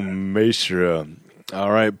 Oh, Maestro.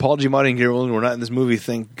 All right, Paul Giamatti and Gary Oldman were not in this movie.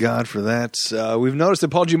 Thank God for that. We've noticed that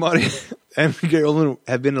Paul Giamatti and Gary Oldman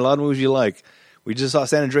have been in a lot of movies you like. We just saw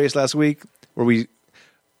San Andreas last week, where we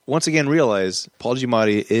once again realize Paul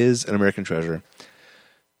Giamatti is an American treasure.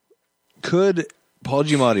 Could Paul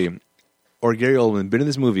Giamatti or Gary Oldman been in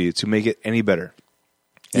this movie to make it any better?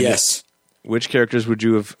 And Yes. which characters would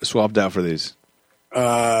you have swapped out for these?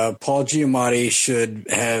 Paul Giamatti should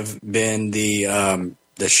have been the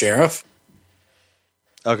sheriff.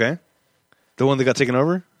 Okay. The one that got taken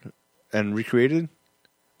over and recreated?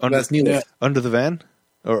 That's Neil. Under the van?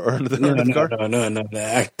 Or under the, under the car? No.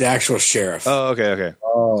 The actual sheriff. Oh, okay.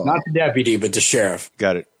 Oh. Not the deputy, but the sheriff.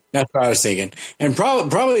 Got it. That's what I was thinking. And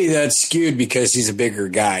probably that's skewed because he's a bigger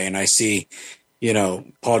guy, and I see,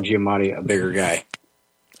 Paul Giamatti, a bigger guy.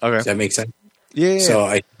 Okay. Does that make sense? Yeah. So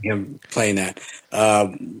I see him playing that.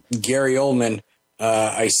 Gary Oldman,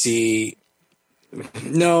 I see.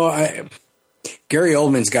 No, Gary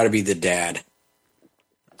Oldman's got to be the dad.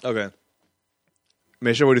 Okay.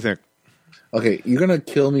 Misha, what do you think? Okay, you're gonna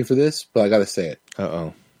kill me for this, but I gotta say it.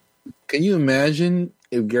 Uh-oh. Can you imagine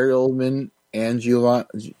if Gary Oldman and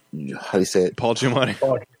Giovanni, how do you say it? Paul Giamatti.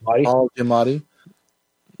 Paul Giamatti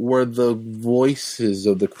were the voices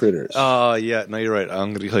of the critters. Yeah. No, you're right. I'm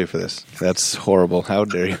going to kill you for this. That's horrible. How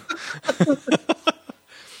dare you?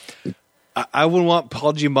 I would want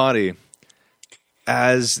Paul Giamatti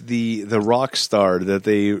as the rock star that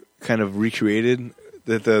they kind of recreated,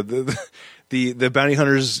 that the bounty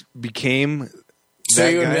hunters became. So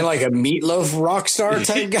you would have been like a Meatloaf rock star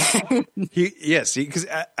type guy? Yes, because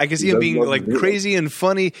I can see him being like crazy and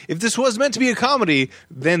funny. If this was meant to be a comedy,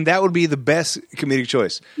 then that would be the best comedic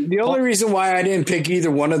choice. The only reason why I didn't pick either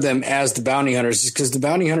one of them as the bounty hunters is because the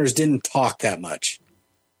bounty hunters didn't talk that much.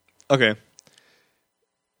 Okay.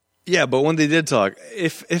 Yeah, but when they did talk,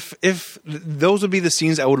 if those would be the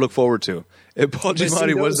scenes I would look forward to. If Paul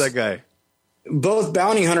Giamatti was that guy. Both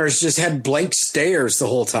bounty hunters just had blank stares the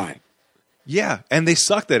whole time. Yeah, and they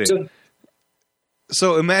sucked at it.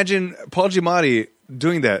 So imagine Paul Giamatti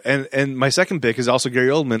doing that, and my second pick is also Gary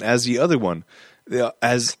Oldman as the other one,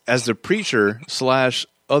 as the preacher /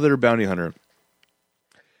 other bounty hunter.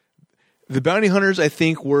 The bounty hunters, I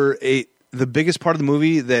think, were the biggest part of the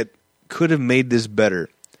movie that could have made this better.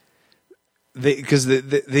 Because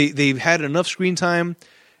they've had enough screen time,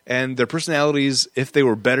 and their personalities, if they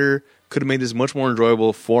were better, could have made this much more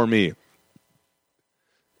enjoyable for me.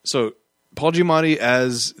 So Paul Giamatti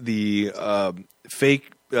as the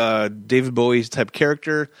fake David Bowie type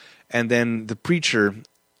character, and then the preacher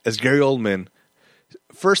as Gary Oldman.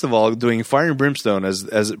 First of all, doing Fire and Brimstone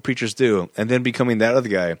as preachers do, and then becoming that other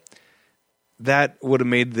guy. That would have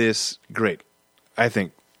made this great, I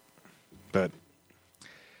think. But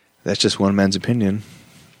that's just one man's opinion.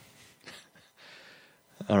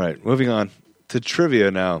 All right, moving on to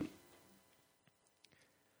trivia now.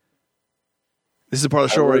 This is a part of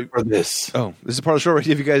the show where this is a part of the show where I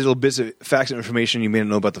give you guys little bits of facts and information you may not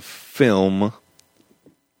know about the film.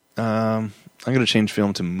 I'm going to change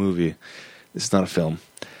film to movie. This is not a film.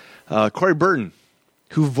 Corey Burton,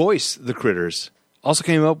 who voiced the critters, also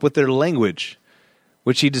came up with their language,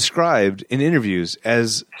 which he described in interviews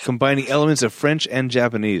as combining elements of French and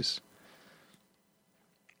Japanese.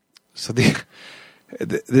 So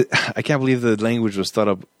I can't believe the language was thought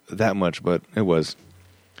up that much, but it was.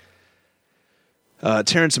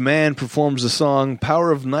 Terrence Mann performs the song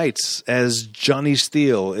Power of Nights as Johnny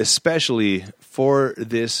Steele, especially for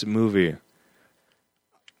this movie.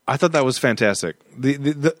 I thought that was fantastic.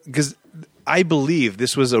 Because I believe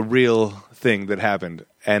this was a real thing that happened,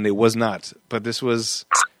 and it was not. But this was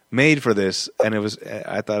made for this, and it was.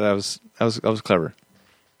 I thought I was clever.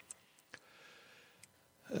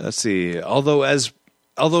 Let's see.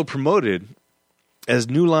 Although promoted as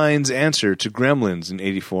New Line's answer to Gremlins in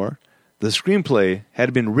 '84. The screenplay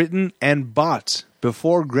had been written and bought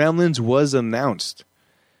before Gremlins was announced.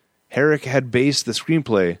 Herrick had based the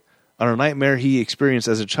screenplay on a nightmare he experienced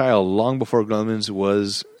as a child long before Gremlins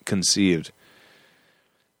was conceived.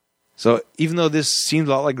 So even though this seemed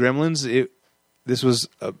a lot like Gremlins, this was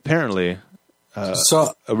apparently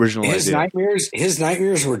original idea. His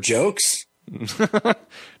nightmares were jokes?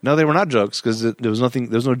 No, they were not jokes because there was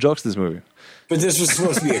no jokes in this movie. But this was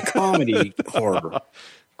supposed to be a comedy horror.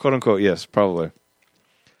 Quote unquote, yes, probably.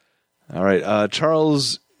 All right,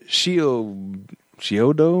 Charles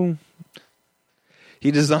Chiodo. He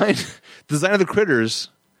design of the critters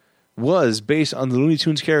was based on the Looney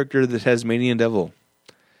Tunes character, the Tasmanian Devil,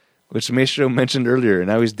 which Maestro mentioned earlier, and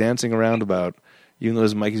now he's dancing around about, even though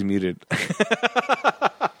his mic is muted.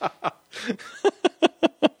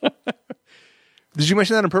 Did you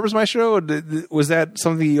mention that on purpose, Maestro, or was that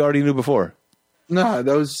something you already knew before? No,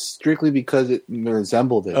 that was strictly because it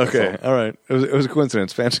resembled it. Okay, all right. It was a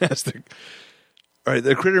coincidence. Fantastic. All right,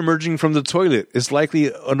 the critter emerging from the toilet is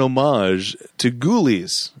likely an homage to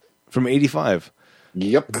Ghoulies from '85.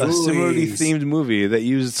 Yep. A similarly themed movie that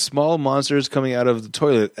used small monsters coming out of the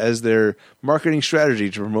toilet as their marketing strategy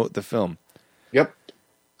to promote the film. Yep.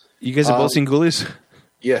 You guys have both seen Ghoulies?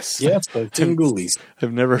 Yes. Yes, I've seen Ghoulies.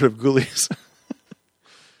 I've never heard of Ghoulies.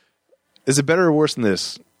 Is it better or worse than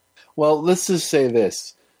this? Well, let's just say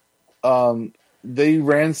this. They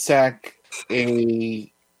ransack a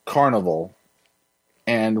carnival,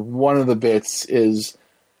 and one of the bits is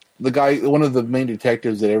one of the main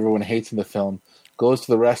detectives that everyone hates in the film, goes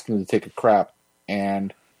to the restroom to take a crap,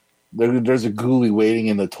 and there's a ghoulie waiting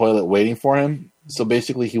in the toilet waiting for him. So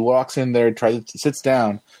basically he walks in there, sits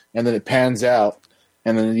down, and then it pans out,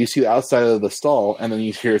 and then you see the outside of the stall, and then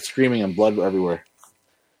you hear screaming and blood everywhere.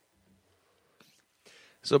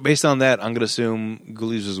 So based on that, I'm going to assume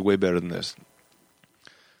Ghoulies was way better than this.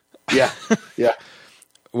 Yeah, yeah.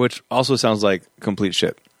 which also sounds like complete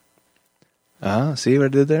shit. See what I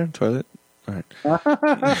did there? Toilet. All right.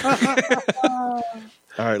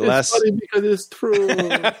 All right. It's funny because it's true.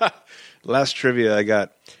 Last trivia I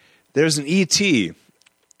got. There's an E.T.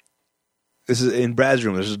 This is in Brad's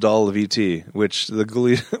room. There's a doll of E.T., which the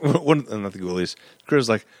ghoulies, not the ghoulies, Chris is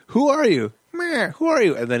like, who are you? Meh, who are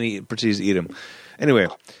you? And then he proceeds to eat him. Anyway,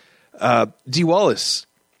 Dee Wallace,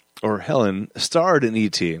 or Helen, starred in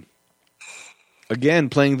E.T., again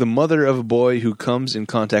playing the mother of a boy who comes in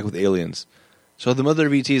contact with aliens. So the mother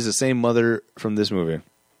of E.T. is the same mother from this movie.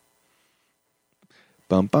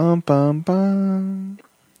 Bum, bum, bum, bum.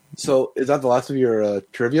 So is that the last of your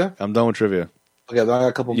trivia? I'm done with trivia. Okay, I got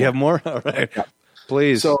a couple more. You have more? All right. Yeah.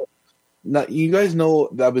 Please. So now you guys know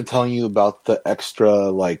that I've been telling you about the extra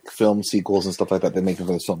like film sequels and stuff like that they make for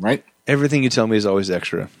this film, right? Everything you tell me is always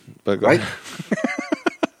extra. But go Right?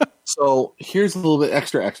 ahead. So here's a little bit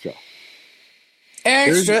extra. Extra.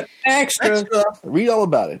 Read all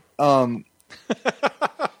about it.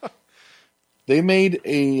 They made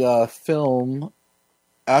a film.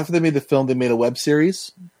 After they made the film, they made a web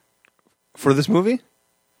series For this movie?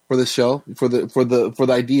 for the show for the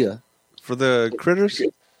idea. For the critters?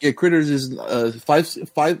 Yeah, Critters is five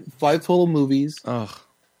total movies, Oh,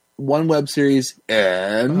 one web series,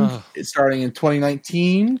 and Ugh. it's starting in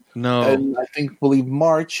 2019. no. And I believe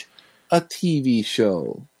March, a TV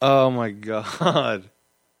show. Oh, my God.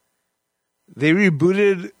 They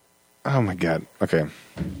rebooted. Oh, my God. Okay.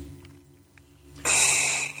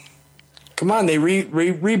 Come on, they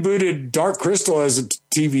rebooted Dark Crystal as a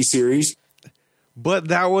TV series. But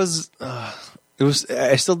that was. It was.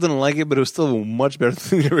 I still didn't like it, but it was still much better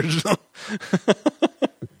than the original.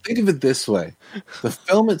 Think of it this way: the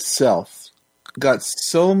film itself got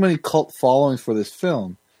so many cult followings for this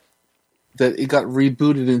film that it got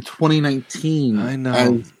rebooted in 2019. I know. As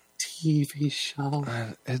a TV show.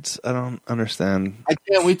 I don't understand. I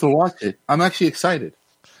can't wait to watch it. I'm actually excited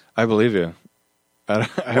I believe you. I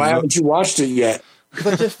Why haven't you watched it yet?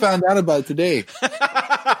 because I just found out about it today.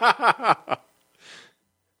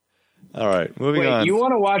 All right, moving on. You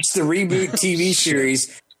want to watch the reboot TV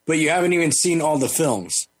series, but you haven't even seen all the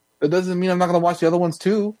films. That doesn't mean I'm not going to watch the other ones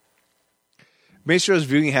too. Maestro's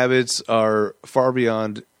viewing habits are far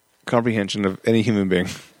beyond comprehension of any human being.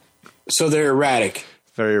 So they're erratic.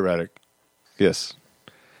 Very erratic. Yes.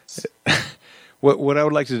 What I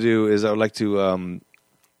would like to do is I would like to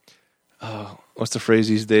what's the phrase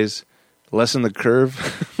these days? Lessen the curve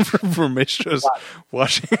for Maestro's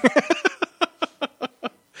watching.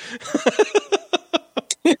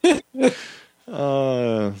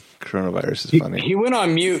 Coronavirus is funny. He went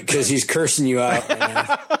on mute because he's cursing you out. Man.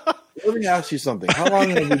 Let me ask you something. How long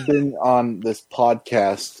have you been on this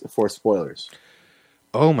podcast for spoilers?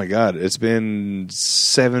 Oh my God, it's been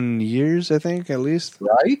 7 years, I think, at least.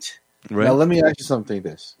 Right? Right. Now let me ask you something.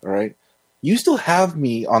 All right? You still have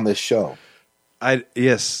me on this show.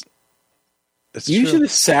 Yes. It's You true. should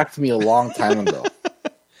have sacked me a long time ago.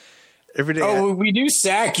 Every day. Oh, we do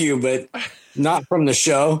sack you, but not from the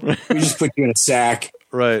show. We just put you in a sack.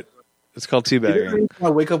 Right. It's called teabagging. I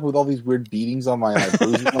wake up with all these weird beatings on my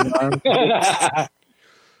bruises on my arm.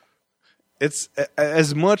 It's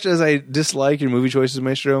as much as I dislike your movie choices,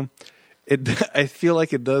 Maestro. I feel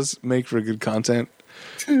like it does make for good content,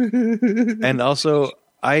 and also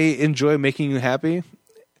I enjoy making you happy,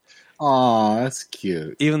 Aw, that's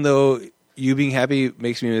cute. even though you being happy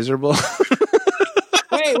makes me miserable.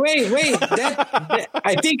 Wait.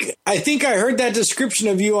 I think I heard that description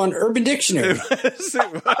of you on Urban Dictionary.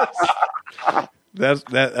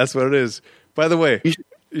 That's what it is. By the way, you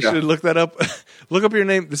should look that up. Look up your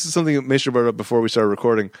name. This is something that Maestro brought up before we started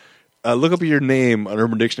recording. Look up your name on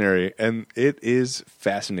Urban Dictionary, and it is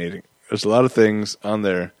fascinating. There's a lot of things on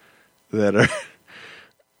there that are.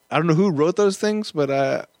 I don't know who wrote those things, but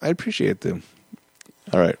I appreciate them.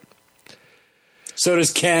 All right. So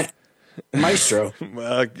does Kent Maestro.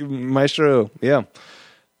 Maestro, yeah.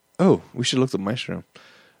 Oh, we should look up Maestro.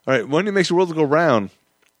 All right, one thing makes the world go round.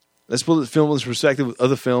 Let's put the film in perspective with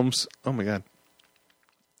other films. Oh my God,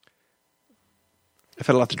 I've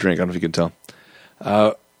had a lot to drink. I don't know if you can tell.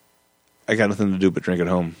 I got nothing to do but drink at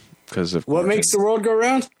home because of What makes the world go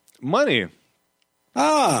round? money.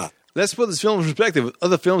 Ah, Let's put this film in perspective with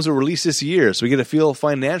other films that were released this year, so we get a feel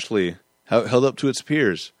financially how it held up to its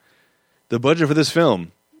peers. The budget for this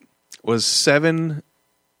film was 7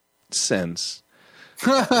 cents.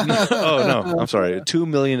 Oh no, I'm sorry, $2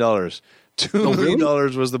 million. $2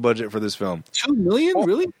 million was the budget for this film. $2 million?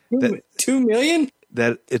 Really? $2 million?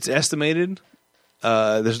 That it's estimated.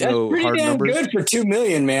 There's That's no pretty hard damn numbers. good for $2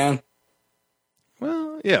 million, man.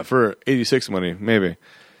 Well, yeah, for 86 money, maybe.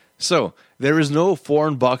 So there is no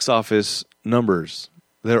foreign box office numbers.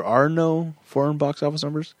 There are no foreign box office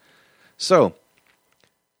numbers. So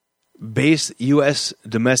based U.S.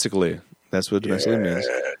 domestically, that's what domestically means.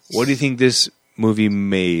 What do you think this movie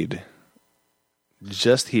made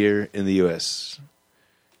just here in the U.S.?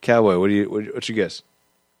 Cowboy, what's your guess?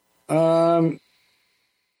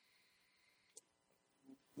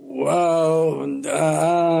 Well,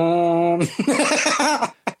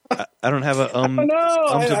 I don't have a I don't know.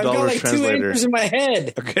 to I've got dollars like 2 translator. answers in my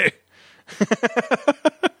head. Okay.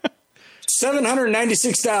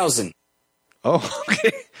 796,000. Oh,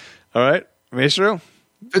 okay. All right. Maestro?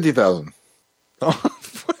 50,000.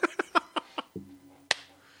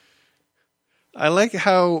 I like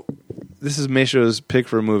how this is Maestro's pick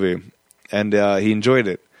for a movie, and he enjoyed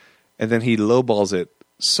it, and then he lowballs it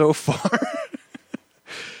so far.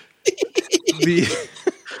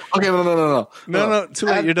 Okay, no. No, too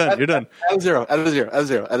late. You're done. You're done. Out of zero.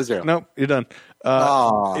 Nope, you're done.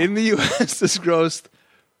 In the U.S., this grossed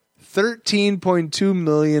 $13.2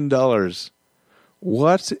 million.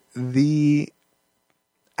 What the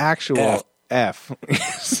actual F?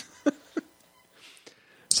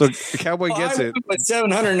 So the Cowboy gets it. But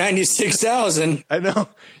 796,000. I know.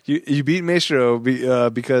 You beat Maestro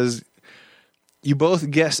because you both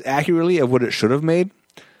guessed accurately of what it should have made.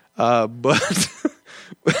 But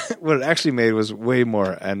what it actually made was way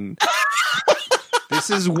more. And this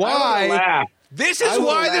is why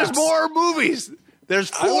there's more movies.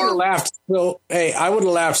 There's 4. I would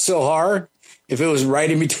have laughed so hard if it was right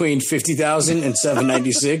in between 50,000 and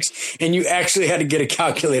 796, and you actually had to get a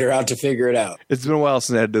calculator out to figure it out. It's been a while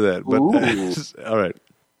since I had to do that. But all right.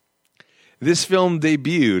 This film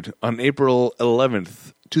debuted on April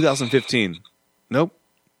 11th, 2015. Nope.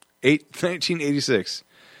 1986.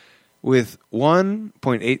 With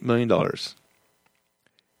 $1.8 million.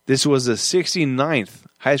 This was the 69th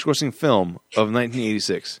highest-grossing film of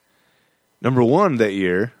 1986. Number 1 that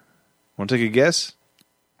year. Want to take a guess?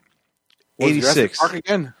 86. Park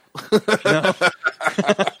again. No.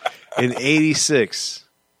 In 86.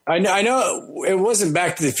 I know it wasn't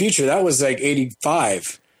Back to the Future. That was like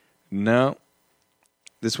 85. No.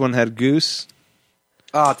 This one had Goose.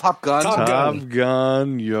 Top Gun. Top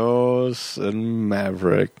Gun, Yoss, and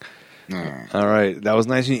Maverick. All right. That was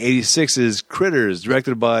 1986's Critters,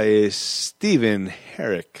 directed by Stephen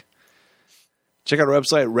Herrick. Check out our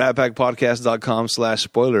website,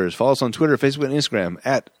 ratpackpodcast.com/spoilers. Follow us on Twitter, Facebook, and Instagram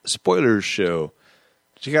 @Spoilers Show.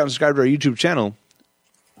 Check out and subscribe to our YouTube channel,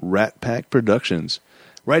 Rat Pack Productions.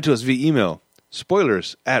 Write to us via email,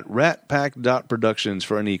 spoilers@ratpack.productions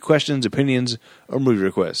for any questions, opinions, or movie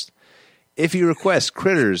requests. If you request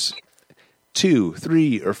Critters 2,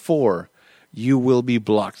 3, or 4, you will be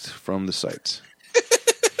blocked from the site.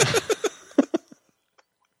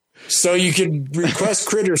 So you could request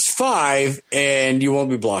Critters 5 and you won't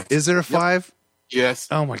be blocked. Is there a 5? Yes.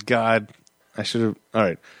 Oh my God. I should have. All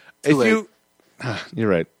right. Too late. You're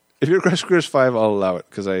right. If you request Critters 5, I'll allow it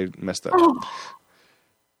because I messed up.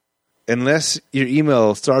 Unless your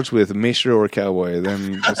email starts with Maestro or Cowboy,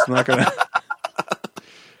 then it's not going to.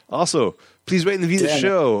 Also, please rate and review the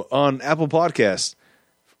show on Apple Podcasts.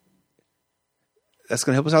 That's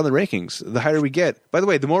going to help us out in the rankings. The higher we get. By the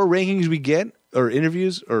way, the more rankings we get, or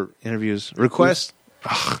interviews, requests,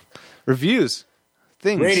 reviews,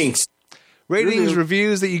 things. Ratings,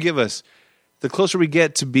 reviews that you give us, the closer we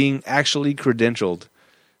get to being actually credentialed.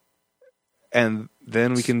 And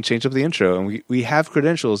then we can change up the intro. And we have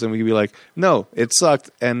credentials, and we can be like, no, it sucked,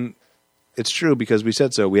 and it's true because we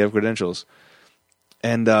said so. We have credentials.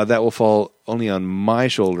 And that will fall only on my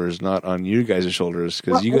shoulders, not on you guys' shoulders,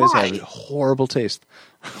 because you guys have horrible taste.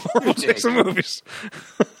 Horrible taste in movies.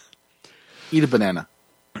 Eat a banana.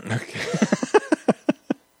 Okay.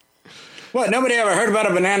 What? Nobody ever heard about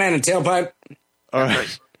a banana in a tailpipe? All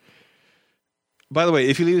right. By the way,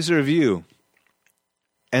 if you leave us a review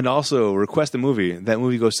and also request a movie, that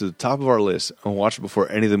movie goes to the top of our list and watch it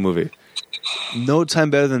before any of the movie. No time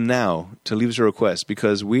better than now to leave us a request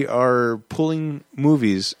because we are pulling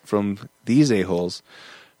movies from these a-holes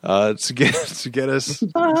to get us.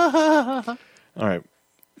 All right,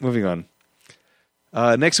 moving on.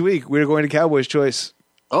 Next week, we're going to Cowboy's Choice.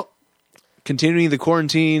 Oh. Continuing the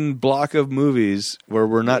quarantine block of movies where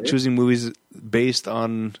we're not choosing movies based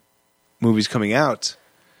on movies coming out.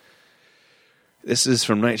 This is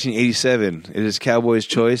from 1987. It is Cowboy's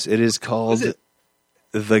Choice. It is called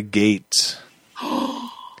The Gate.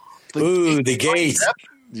 Ooh, The Gate.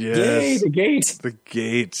 Yes. Yay, The Gate. The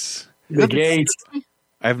Gate. The Gate.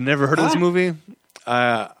 I've never heard of this movie.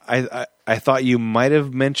 I thought you might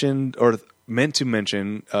have mentioned or meant to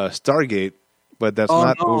mention Stargate, but that's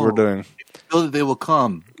not what we're doing. build it, they will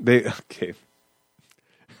come. Okay.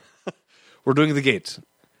 We're doing The Gate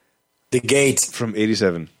The Gate. from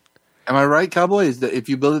 87. Am I right, Cowboy? Is that if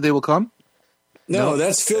you build it, they will come? No,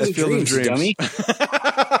 that's Field of Dreams, dummy.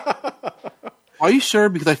 Are you sure?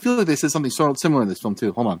 Because I feel like they said something similar in this film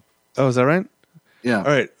too. Hold on. Oh, is that right? Yeah. All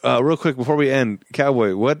right. Real quick before we end,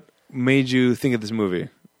 Cowboy, what made you think of this movie?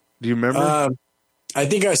 Do you remember? I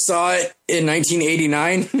think I saw it in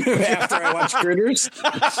 1989 after I watched Critters.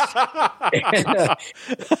 And,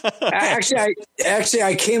 actually,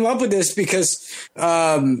 I came up with this because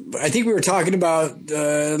I think we were talking about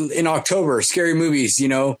in October, scary movies. You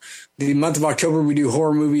know, the month of October, we do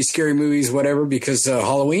horror movies, scary movies, whatever, because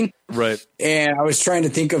Halloween. Right. And I was trying to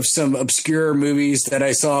think of some obscure movies that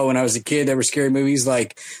I saw when I was a kid that were scary movies,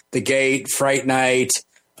 like The Gate, Fright Night,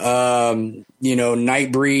 Nightbreed,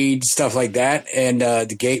 stuff like that. And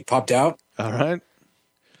The Gate popped out. All right.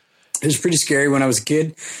 It was pretty scary when I was a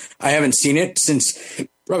kid. I haven't seen it since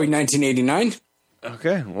probably 1989.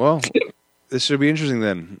 Okay. Well, this should be interesting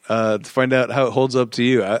then to find out how it holds up to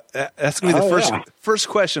you. That's going to be the first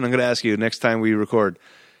question I'm going to ask you next time we record.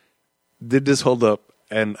 Did this hold up?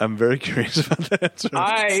 And I'm very curious about that answer.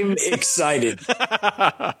 I'm excited.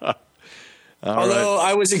 Although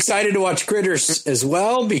I was excited to watch Critters as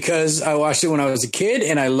well because I watched it when I was a kid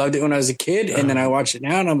and I loved it when I was a kid. And then I watch it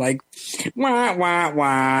now and I'm like, wah, wah,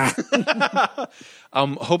 wah.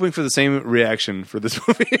 I'm hoping for the same reaction for this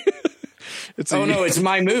movie. No, it's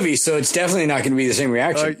my movie. So it's definitely not going to be the same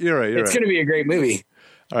reaction. You're right. It's going to be a great movie.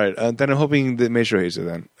 All right. Then I'm hoping that Maestro hates it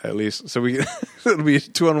then, at least. So it'll be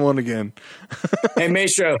 2-on-1 again. Hey,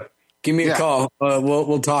 Maestro. Give me a call.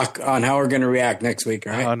 We'll talk on how we're going to react next week.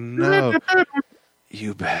 All right. Oh no,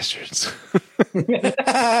 you bastards! All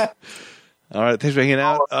right, thanks for hanging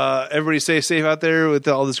out. Everybody, stay safe out there with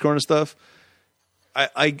all this corona stuff.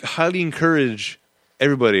 I highly encourage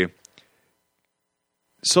everybody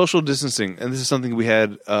social distancing, and this is something we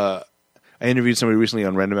had. I interviewed somebody recently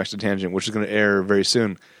on Random Acts to Tangent, which is going to air very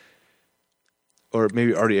soon, or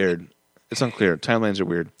maybe already aired. It's unclear. Timelines are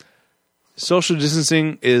weird. Social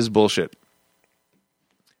distancing is bullshit.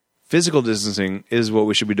 Physical distancing is what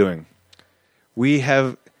we should be doing.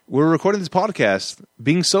 We're recording this podcast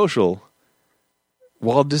being social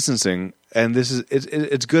while distancing, and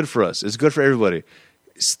it's good for us. It's good for everybody.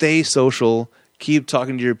 Stay social. Keep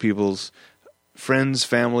talking to your peoples, friends,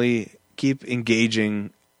 family. Keep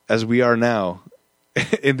engaging as we are now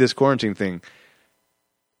in this quarantine thing.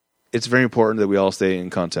 It's very important that we all stay in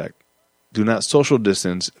contact. Do not social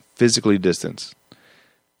distance. Physically distance.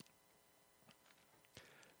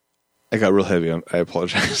 I got real heavy. I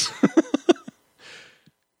apologize.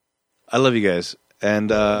 I love you guys.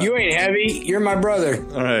 And you ain't heavy. You're my brother.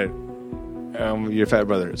 All right. Your fat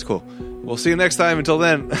brother. It's cool. We'll see you next time. Until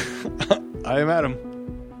then, I am Adam.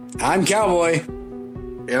 I'm Cowboy.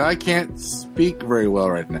 And I can't speak very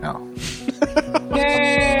well right now.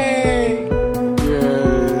 Yay!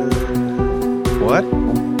 What?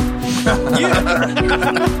 Yeah.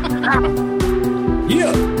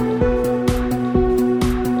 Yeah.